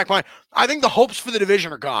 games back behind. I think the hopes for the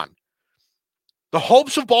division are gone. The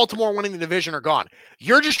hopes of Baltimore winning the division are gone.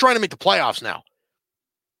 You're just trying to make the playoffs now.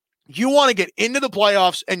 You want to get into the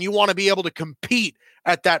playoffs and you want to be able to compete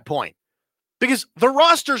at that point because the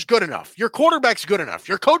roster's good enough. Your quarterback's good enough.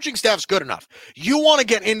 Your coaching staff's good enough. You want to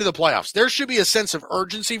get into the playoffs. There should be a sense of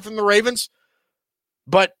urgency from the Ravens,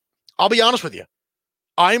 but I'll be honest with you.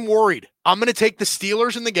 I'm worried. I'm going to take the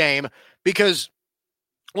Steelers in the game because,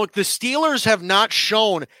 look, the Steelers have not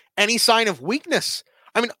shown any sign of weakness.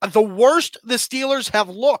 I mean, the worst the Steelers have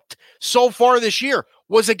looked so far this year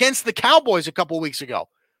was against the Cowboys a couple weeks ago.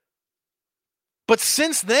 But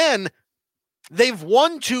since then, they've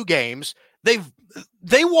won 2 games. They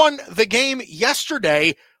won the game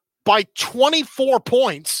yesterday by 24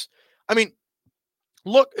 points. I mean,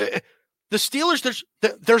 look, the Steelers,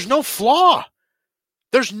 there's no flaw.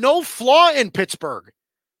 There's no flaw in Pittsburgh.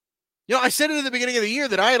 You know, I said it at the beginning of the year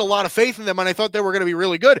that I had a lot of faith in them and I thought they were going to be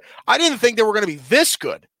really good. I didn't think they were going to be this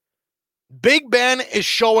good. Big Ben is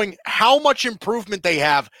showing how much improvement they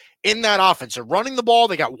have in that offense. They're running the ball.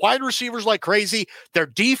 They got wide receivers like crazy. Their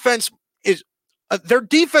defense is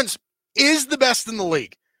the best in the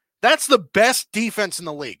league. That's the best defense in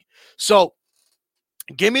the league. So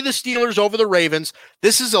give me the Steelers over the Ravens.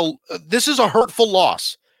 This is a hurtful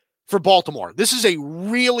loss for Baltimore. This is a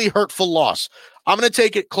really hurtful loss. I'm going to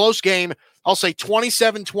take it close game. I'll say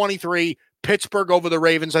 27-23, Pittsburgh over the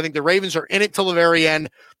Ravens. I think the Ravens are in it till the very end,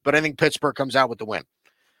 but I think Pittsburgh comes out with the win.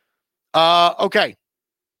 Okay.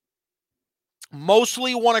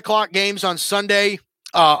 Mostly 1 o'clock games on Sunday.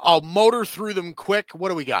 I'll motor through them quick. What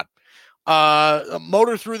do we got?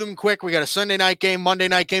 Motor through them quick. We got a Sunday night game, Monday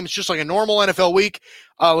night game. It's just like a normal NFL week.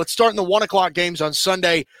 Let's start in the 1 o'clock games on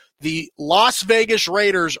Sunday. The Las Vegas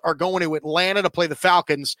Raiders are going to Atlanta to play the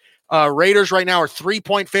Falcons. Raiders right now are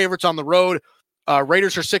 3-point favorites on the road.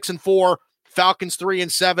 Raiders are 6-4. Falcons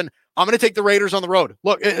 3-7. I'm going to take the Raiders on the road.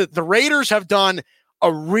 Look, the Raiders have done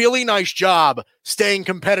a really nice job staying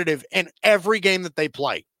competitive in every game that they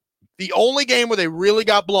play. The only game where they really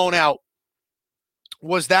got blown out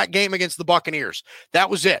was that game against the Buccaneers. That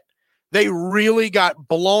was it. They really got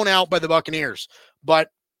blown out by the Buccaneers. But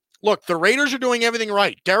look, the Raiders are doing everything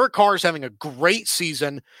right. Derek Carr is having a great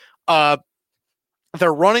season.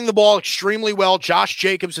 They're running the ball extremely well. Josh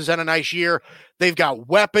Jacobs has had a nice year. They've got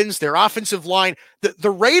weapons. Their offensive line. The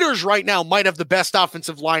Raiders right now might have the best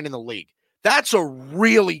offensive line in the league. That's a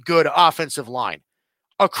really good offensive line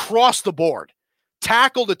across the board.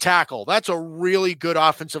 Tackle to tackle. That's a really good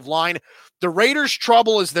offensive line. The Raiders'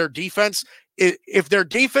 trouble is their defense. If their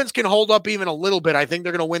defense can hold up even a little bit, I think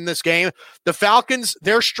they're going to win this game. The Falcons,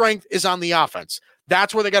 their strength is on the offense.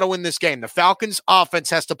 That's where they got to win this game. The Falcons' offense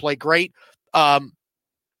has to play great.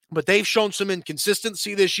 But they've shown some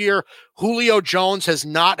inconsistency this year. Julio Jones has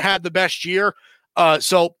not had the best year.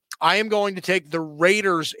 So I am going to take the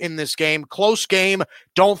Raiders in this game. Close game.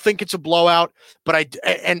 Don't think it's a blowout, but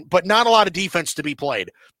not a lot of defense to be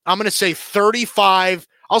played. I'm going to say 35.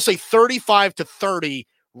 I'll say 35-30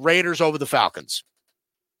 Raiders over the Falcons.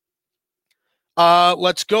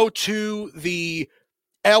 Let's go to the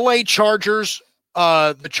LA Chargers.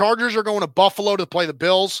 The Chargers are going to Buffalo to play the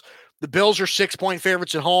Bills. The Bills are 6-point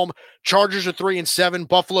favorites at home. Chargers are 3-7.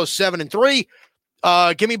 Buffalo 7-3.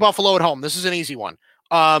 Give me Buffalo at home. This is an easy one.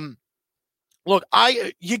 Look,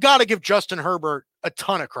 you got to give Justin Herbert a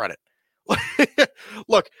ton of credit.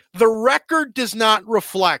 Look, the record does not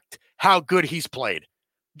reflect how good he's played.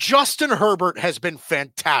 Justin Herbert has been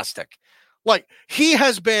fantastic. Like, he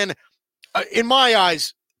has been, in my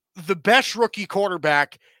eyes, the best rookie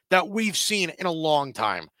quarterback that we've seen in a long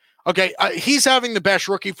time. Okay, he's having the best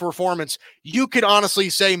rookie performance, you could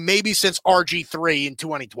honestly say, maybe since RG3 in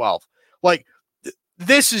 2012. Like,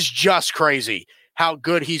 this is just crazy how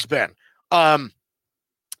good he's been. But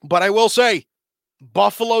I will say,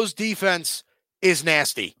 Buffalo's defense is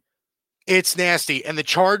nasty. It's nasty. And the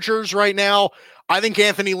Chargers right now, I think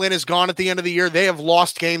Anthony Lynn is gone at the end of the year. They have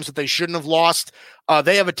lost games that they shouldn't have lost.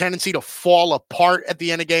 They have a tendency to fall apart at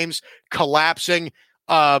the end of games, collapsing.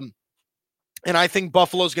 And I think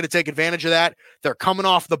Buffalo's going to take advantage of that. They're coming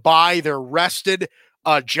off the bye. They're rested.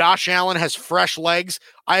 Josh Allen has fresh legs.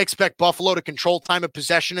 I expect Buffalo to control time of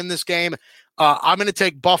possession in this game. I'm going to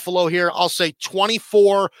take Buffalo here. I'll say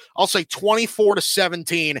 24. I'll say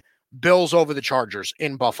 24-17 Bills over the Chargers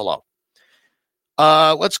in Buffalo.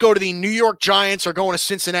 Let's go to the New York Giants are going to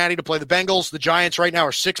Cincinnati to play the Bengals. The Giants right now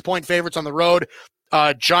are 6-point favorites on the road.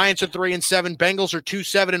 Giants are 3-7. Bengals are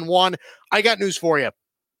 2-7-1. I got news for you.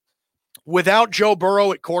 Without Joe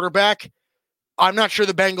Burrow at quarterback, I'm not sure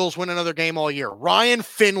the Bengals win another game all year. Ryan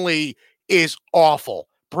Finley is awful.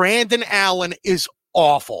 Brandon Allen is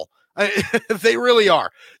awful. They really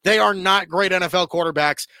are. They are not great NFL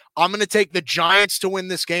quarterbacks. I'm going to take the Giants to win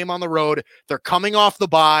this game on the road. They're coming off the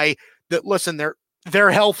bye. Listen,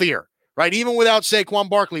 they're healthier, right? Even without Saquon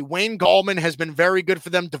Barkley, Wayne Gallman has been very good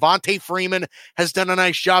for them. Devontae Freeman has done a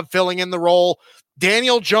nice job filling in the role.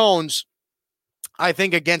 Daniel Jones, I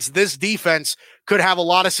think against this defense, could have a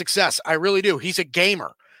lot of success. I really do. He's a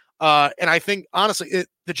gamer. And I think, honestly,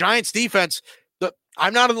 the Giants defense,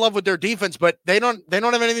 I'm not in love with their defense, but they don't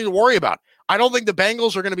have anything to worry about. I don't think the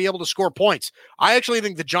Bengals are going to be able to score points. I actually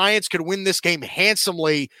think the Giants could win this game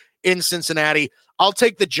handsomely in Cincinnati. I'll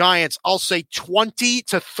take the Giants. I'll say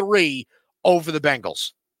 20-3 over the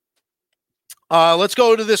Bengals. Let's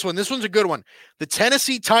go to this one. This one's a good one. The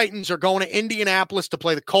Tennessee Titans are going to Indianapolis to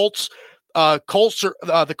play the Colts. The Colts are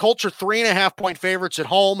 3.5-point favorites at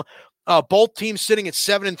home. Both teams sitting at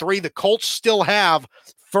 7-3. The Colts still have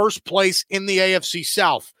first place in the AFC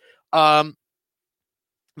South.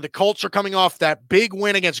 The Colts are coming off that big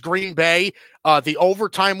win against Green Bay, the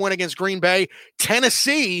overtime win against Green Bay.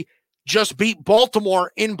 Tennessee just beat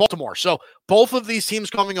Baltimore in Baltimore. So both of these teams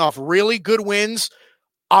coming off really good wins.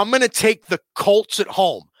 I'm going to take the Colts at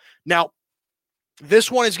home. Now, this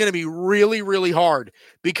one is going to be really, really hard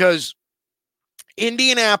because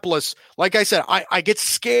Indianapolis, like I said, I get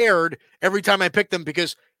scared every time I pick them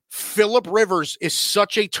because Phillip Rivers is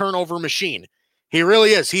such a turnover machine. He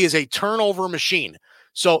really is. He is a turnover machine.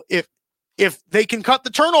 So if they can cut the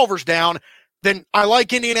turnovers down, then I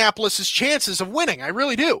like Indianapolis's chances of winning. I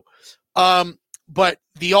really do. But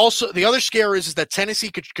the other scare is that Tennessee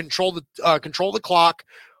could control the clock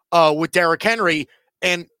with Derrick Henry,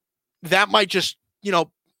 and that might just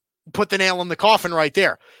put the nail in the coffin right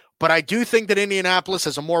there. But I do think that Indianapolis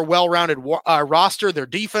has a more well-rounded roster. Their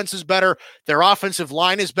defense is better. Their offensive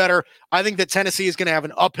line is better. I think that Tennessee is going to have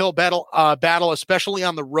an uphill battle, especially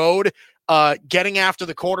on the road, getting after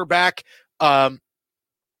the quarterback. And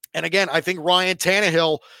again, I think Ryan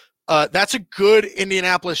Tannehill, that's a good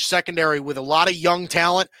Indianapolis secondary with a lot of young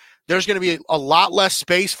talent. There's going to be a lot less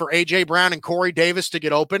space for A.J. Brown and Corey Davis to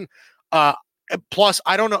get open. Plus,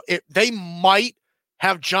 I don't know if they might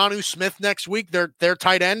have Jonnu Smith next week, their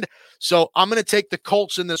tight end. So I'm going to take the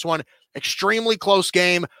Colts in this one. Extremely close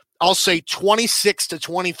game. I'll say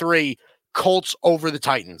 26-23 Colts over the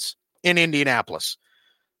Titans in Indianapolis.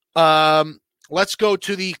 Let's go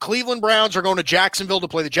to the Cleveland Browns are going to Jacksonville to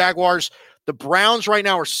play the Jaguars. The Browns right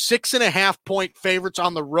now are 6.5-point favorites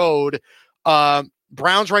on the road.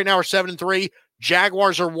 Browns right now are 7-3.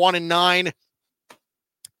 Jaguars are 1-9.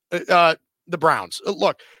 The Browns.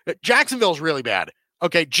 Look, Jacksonville's really bad.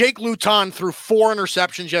 Okay, Jake Luton threw 4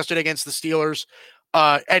 interceptions yesterday against the Steelers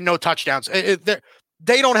and no touchdowns.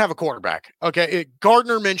 They don't have a quarterback. Okay,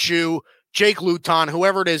 Gardner Minshew, Jake Luton,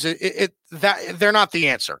 whoever it is, they're not the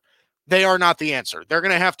answer. They are not the answer. They're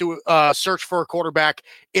going to have to search for a quarterback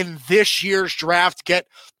in this year's draft. Get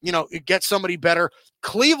somebody better.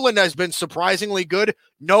 Cleveland has been surprisingly good.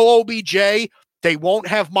 No OBJ. They won't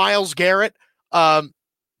have Myles Garrett.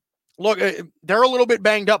 Look, they're a little bit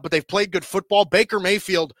banged up, but they've played good football. Baker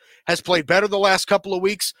Mayfield has played better the last couple of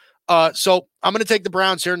weeks. So I'm going to take the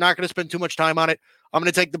Browns here. Not going to spend too much time on it. I'm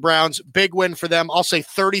going to take the Browns. Big win for them. I'll say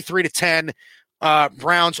 33-10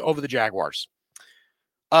 Browns over the Jaguars.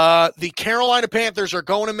 The Carolina Panthers are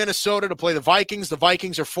going to Minnesota to play the Vikings. The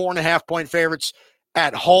Vikings are 4.5-point favorites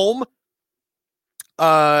at home.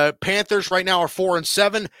 Panthers right now are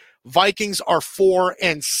 4-7. Vikings are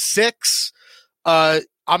 4-6.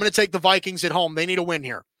 I'm going to take the Vikings at home. They need a win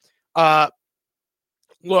here.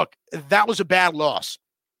 Look, that was a bad loss.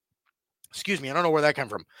 Excuse me. I don't know where that came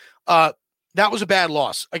from. That was a bad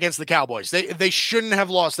loss against the Cowboys. They shouldn't have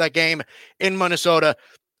lost that game in Minnesota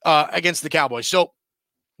against the Cowboys. So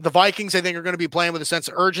the Vikings, I think, are going to be playing with a sense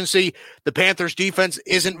of urgency. The Panthers defense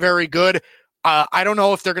isn't very good. I don't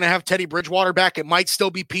know if they're going to have Teddy Bridgewater back. It might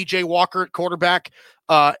still be PJ Walker at quarterback.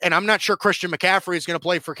 And I'm not sure Christian McCaffrey is going to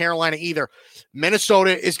play for Carolina either.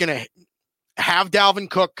 Minnesota is going to have Dalvin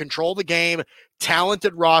Cook control the game,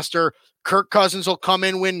 talented roster. Kirk Cousins will come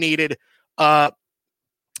in when needed. I'm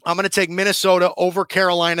going to take Minnesota over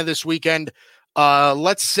Carolina this weekend.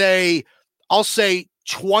 I'll say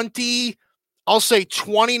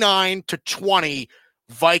 29-20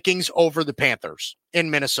 Vikings over the Panthers in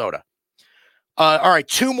Minnesota. All right,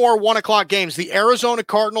 2 more 1:00 games. The Arizona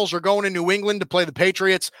Cardinals are going to New England to play the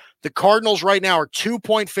Patriots. The Cardinals right now are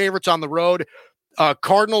 2-point favorites on the road.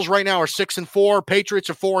 Cardinals right now are 6-4. Patriots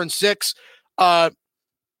are 4-6.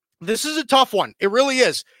 This is a tough one. It really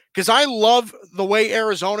is, because I love the way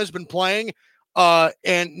Arizona's been playing.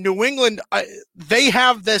 And New England, they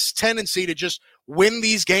have this tendency to just win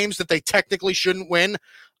these games that they technically shouldn't win.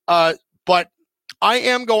 But I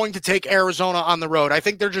am going to take Arizona on the road. I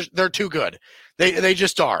think they're too good. They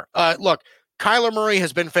just are. Look, Kyler Murray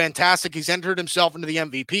has been fantastic. He's entered himself into the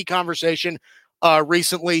MVP conversation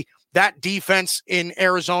recently. That defense in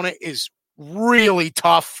Arizona is really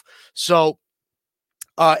tough. So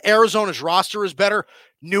Arizona's roster is better.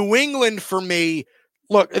 New England, for me,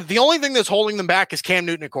 look, the only thing that's holding them back is Cam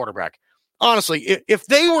Newton at quarterback. Honestly, if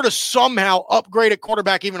they were to somehow upgrade at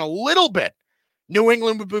quarterback even a little bit, New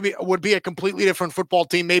England would be a completely different football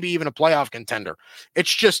team, maybe even a playoff contender.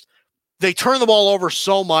 It's just they turn the ball over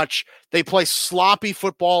so much. They play sloppy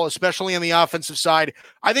football, especially on the offensive side.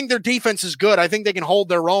 I think their defense is good. I think they can hold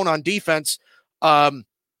their own on defense. But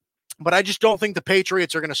I just don't think the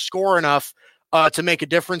Patriots are going to score enough to make a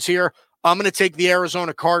difference here. I'm going to take the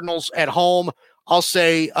Arizona Cardinals at home.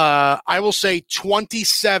 I will say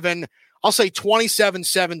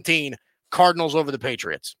 27-17 Cardinals over the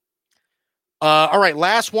Patriots. All right,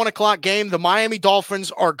 last 1:00 game. The Miami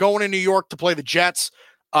Dolphins are going to New York to play the Jets.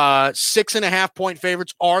 6.5-point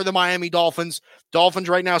favorites are the Miami Dolphins. Dolphins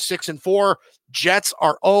right now 6-4. Jets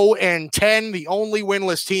are 0-10, the only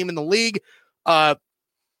winless team in the league.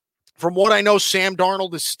 From what I know, Sam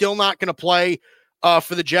Darnold is still not going to play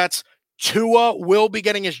for the Jets. Tua will be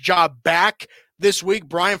getting his job back this week.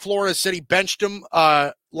 Brian Flores said he benched him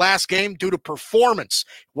last game due to performance.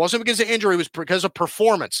 It wasn't because of injury, it was because of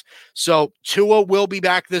performance. So Tua will be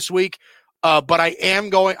back this week. But I am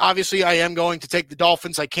going to take the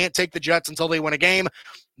Dolphins. I can't take the Jets until they win a game.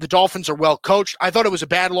 The Dolphins are well coached. I thought it was a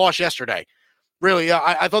bad loss yesterday. Really,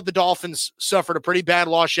 I thought the Dolphins suffered a pretty bad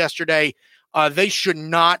loss yesterday. They should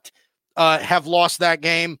not have lost that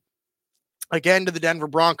game again to the Denver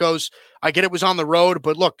Broncos. I get it was on the road,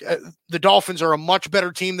 but look, the Dolphins are a much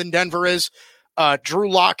better team than Denver is.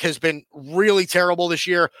 Drew Lock has been really terrible this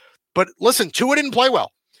year. But listen, Tua didn't play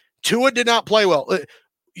well. Tua did not play well.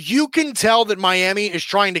 You can tell that Miami is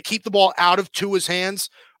trying to keep the ball out of Tua's hands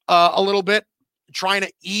a little bit, trying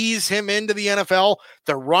to ease him into the NFL.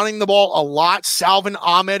 They're running the ball a lot. Salvin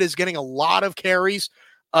Ahmed is getting a lot of carries.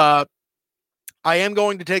 I am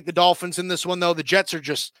going to take the Dolphins in this one, though. The Jets are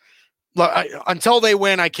just, until they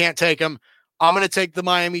win, I can't take them. I'm going to take the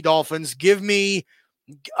Miami Dolphins. Give me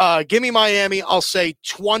Miami. I'll say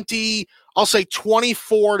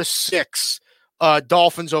 24-6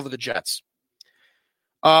 Dolphins over the Jets.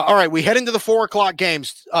 All right, we head into the 4:00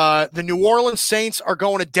 games. The New Orleans Saints are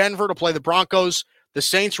going to Denver to play the Broncos. The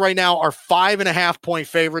Saints right now are 5.5-point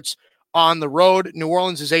favorites on the road. New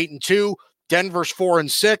Orleans is 8-2. Denver's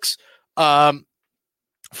 4-6.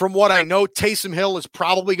 From what I know, Taysom Hill is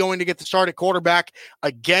probably going to get the start at quarterback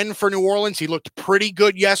again for New Orleans. He looked pretty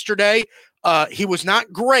good yesterday. He was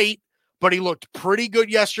not great, but he looked pretty good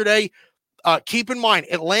yesterday. Keep in mind,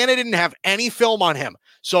 Atlanta didn't have any film on him.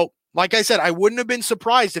 So, like I said, I wouldn't have been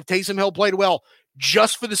surprised if Taysom Hill played well,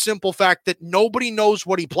 just for the simple fact that nobody knows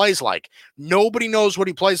what he plays like. Nobody knows what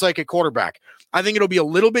he plays like at quarterback. I think it'll be a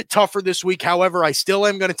little bit tougher this week. However, I still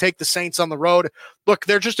am going to take the Saints on the road. Look,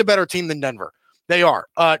 they're just a better team than Denver. They are.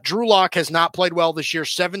 Drew Lock has not played well this year.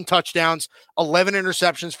 7 touchdowns, 11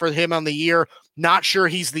 interceptions for him on the year. Not sure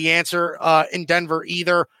he's the answer in Denver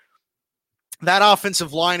either. That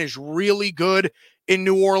offensive line is really good in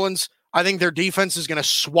New Orleans. I think their defense is going to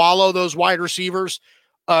swallow those wide receivers.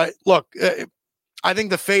 I think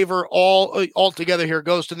the favor altogether here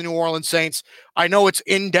goes to the New Orleans Saints. I know it's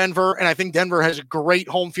in Denver, and I think Denver has a great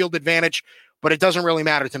home field advantage, but it doesn't really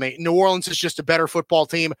matter to me. New Orleans is just a better football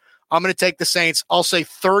team. I'm going to take the Saints. I'll say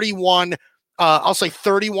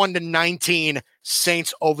 31-19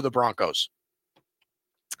 Saints over the Broncos.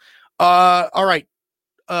 All right.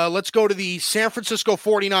 Let's go to the San Francisco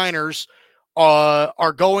 49ers.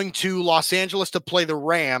 Are going to Los Angeles to play the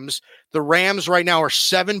Rams. The Rams right now are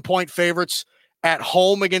 7-point favorites at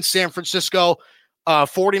home against San Francisco.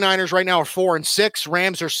 49ers right now are 4-6.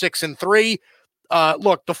 Rams are 6-3.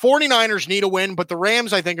 Look, the 49ers need a win, but the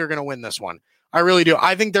Rams, I think, are going to win this one. I really do.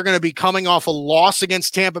 I think they're going to be coming off a loss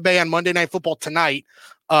against Tampa Bay on Monday Night Football tonight,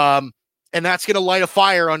 and that's going to light a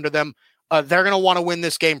fire under them. They're going to want to win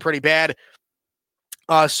this game pretty bad.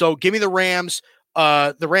 So give me the Rams.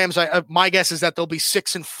 The Rams, my guess is that they'll be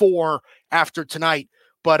 6-4 after tonight.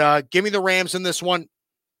 But give me the Rams in this one.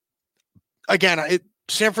 Again,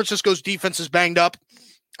 San Francisco's defense is banged up.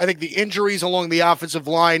 I think the injuries along the offensive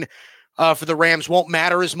line for the Rams won't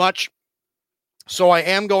matter as much. So I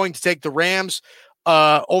am going to take the Rams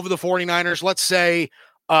over the 49ers. Let's say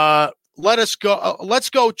let's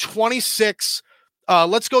go 26.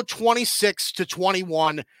 Let's go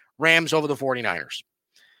 26-21 Rams over the 49ers.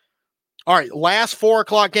 All right, last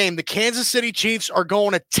 4:00 game. The Kansas City Chiefs are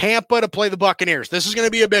going to Tampa to play the Buccaneers. This is going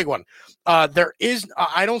to be a big one. I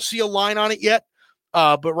don't see a line on it yet,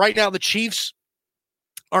 but right now the Chiefs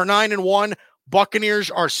are 9-1.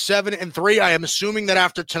 Buccaneers are 7-3. I am assuming that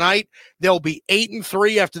after tonight, they'll be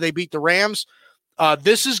 8-3 after they beat the Rams.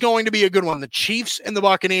 This is going to be a good one. The Chiefs and the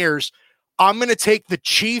Buccaneers. I'm going to take the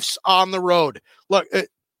Chiefs on the road. Look,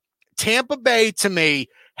 Tampa Bay, to me,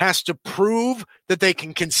 has to prove that they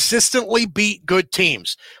can consistently beat good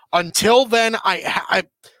teams. Until then,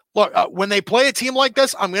 when they play a team like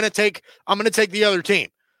this, I'm going to take the other team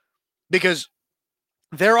because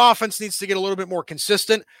their offense needs to get a little bit more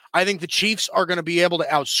consistent. I think the Chiefs are going to be able to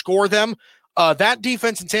outscore them. That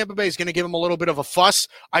defense in Tampa Bay is going to give them a little bit of a fuss.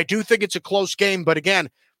 I do think it's a close game, but again,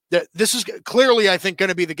 this is clearly, I think, going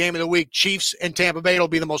to be the game of the week. Chiefs and Tampa Bay will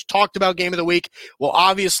be the most talked about game of the week. We'll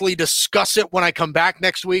obviously discuss it when I come back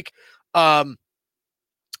next week. But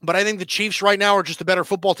I think the Chiefs right now are just a better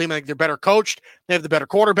football team. I think they're better coached. They have the better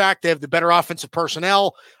quarterback. They have the better offensive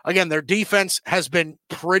personnel. Again, their defense has been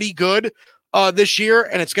pretty good this year,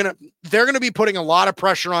 and they're going to be putting a lot of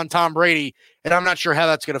pressure on Tom Brady, and I'm not sure how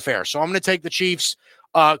that's going to fare. So I'm going to take the Chiefs.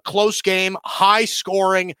 Close game, high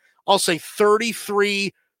scoring. I'll say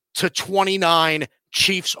 33-29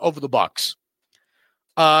 Chiefs over the Bucs.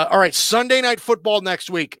 All right, Sunday Night Football next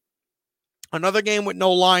week. Another game with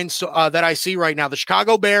no lines that I see right now. The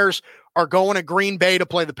Chicago Bears are going to Green Bay to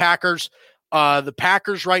play the Packers. The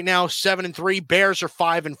Packers right now 7-3. Bears are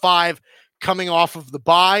 5-5, coming off of the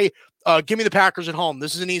bye. Give me the Packers at home.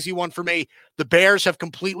 This is an easy one for me. The Bears have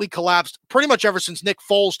completely collapsed pretty much ever since Nick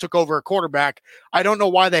Foles took over at quarterback. I don't know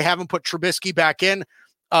why they haven't put Trubisky back in.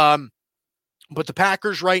 But the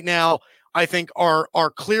Packers right now, I think, are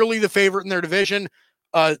clearly the favorite in their division.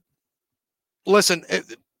 Listen,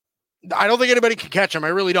 I don't think anybody can catch them. I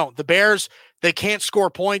really don't. The Bears, they can't score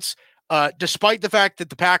points. Despite the fact that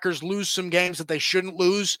the Packers lose some games that they shouldn't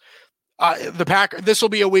lose, this will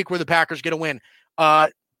be a week where the Packers get a win.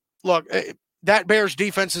 Look, that Bears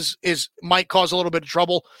defense might cause a little bit of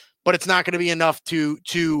trouble, but it's not going to be enough to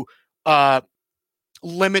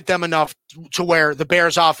limit them enough to where the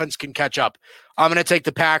Bears offense can catch up. I'm going to take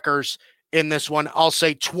the Packers in this one. I'll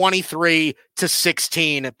say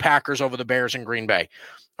 23-16 Packers over the Bears in Green Bay.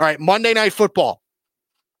 All right, Monday Night Football.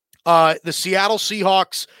 The Seattle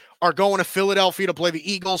Seahawks are going to Philadelphia to play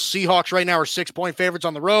the Eagles. Seahawks right now are 6-point favorites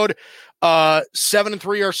on the road.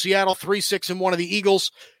 7-3 are Seattle, 3-6-1 of the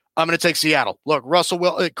Eagles. I'm going to take Seattle. Look,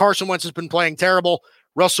 Carson Wentz has been playing terrible.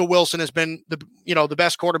 Russell Wilson has been the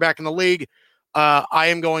best quarterback in the league. I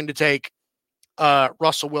am going to take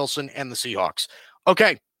Russell Wilson and the Seahawks.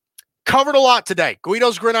 Okay, covered a lot today.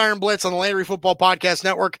 Guido's Gridiron Blitz on the Landry Football Podcast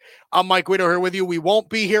Network. I'm Mike Guido here with you. We won't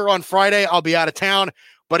be here on Friday. I'll be out of town.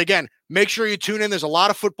 But again, make sure you tune in. There's a lot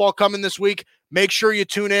of football coming this week. Make sure you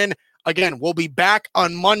tune in. Again, we'll be back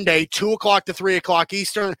on Monday, 2 o'clock to 3 o'clock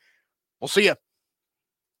Eastern. We'll see you.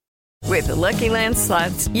 With the Lucky Land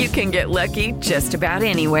Slots, you can get lucky just about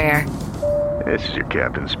anywhere. This is your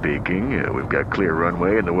captain speaking. We've got clear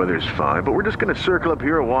runway and the weather's fine, but we're just going to circle up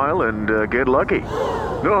here a while and get lucky.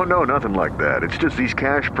 No, nothing like that. It's just these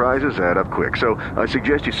cash prizes add up quick. So I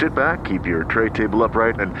suggest you sit back, keep your tray table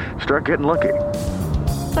upright, and start getting lucky.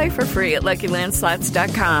 Play for free at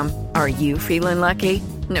LuckyLandSlots.com. Are you feeling lucky?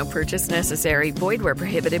 No purchase necessary. Void where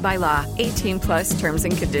prohibited by law. 18+ terms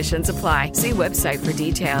and conditions apply. See website for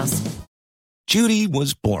details. Judy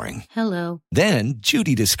was boring. Hello. Then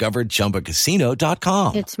Judy discovered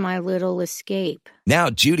ChumbaCasino.com. It's my little escape. Now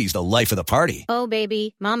Judy's the life of the party. Oh,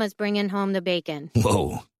 baby, mama's bringing home the bacon.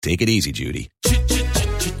 Whoa, take it easy, Judy.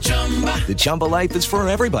 The Chumba life is for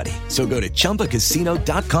everybody. So go to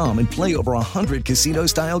ChumbaCasino.com and play over 100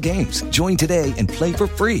 casino-style games. Join today and play for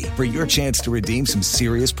free for your chance to redeem some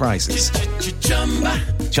serious prizes.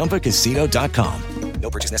 ChumbaCasino.com. No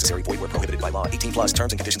purchase necessary. Void where prohibited by law. 18+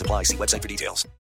 terms and conditions apply. See website for details.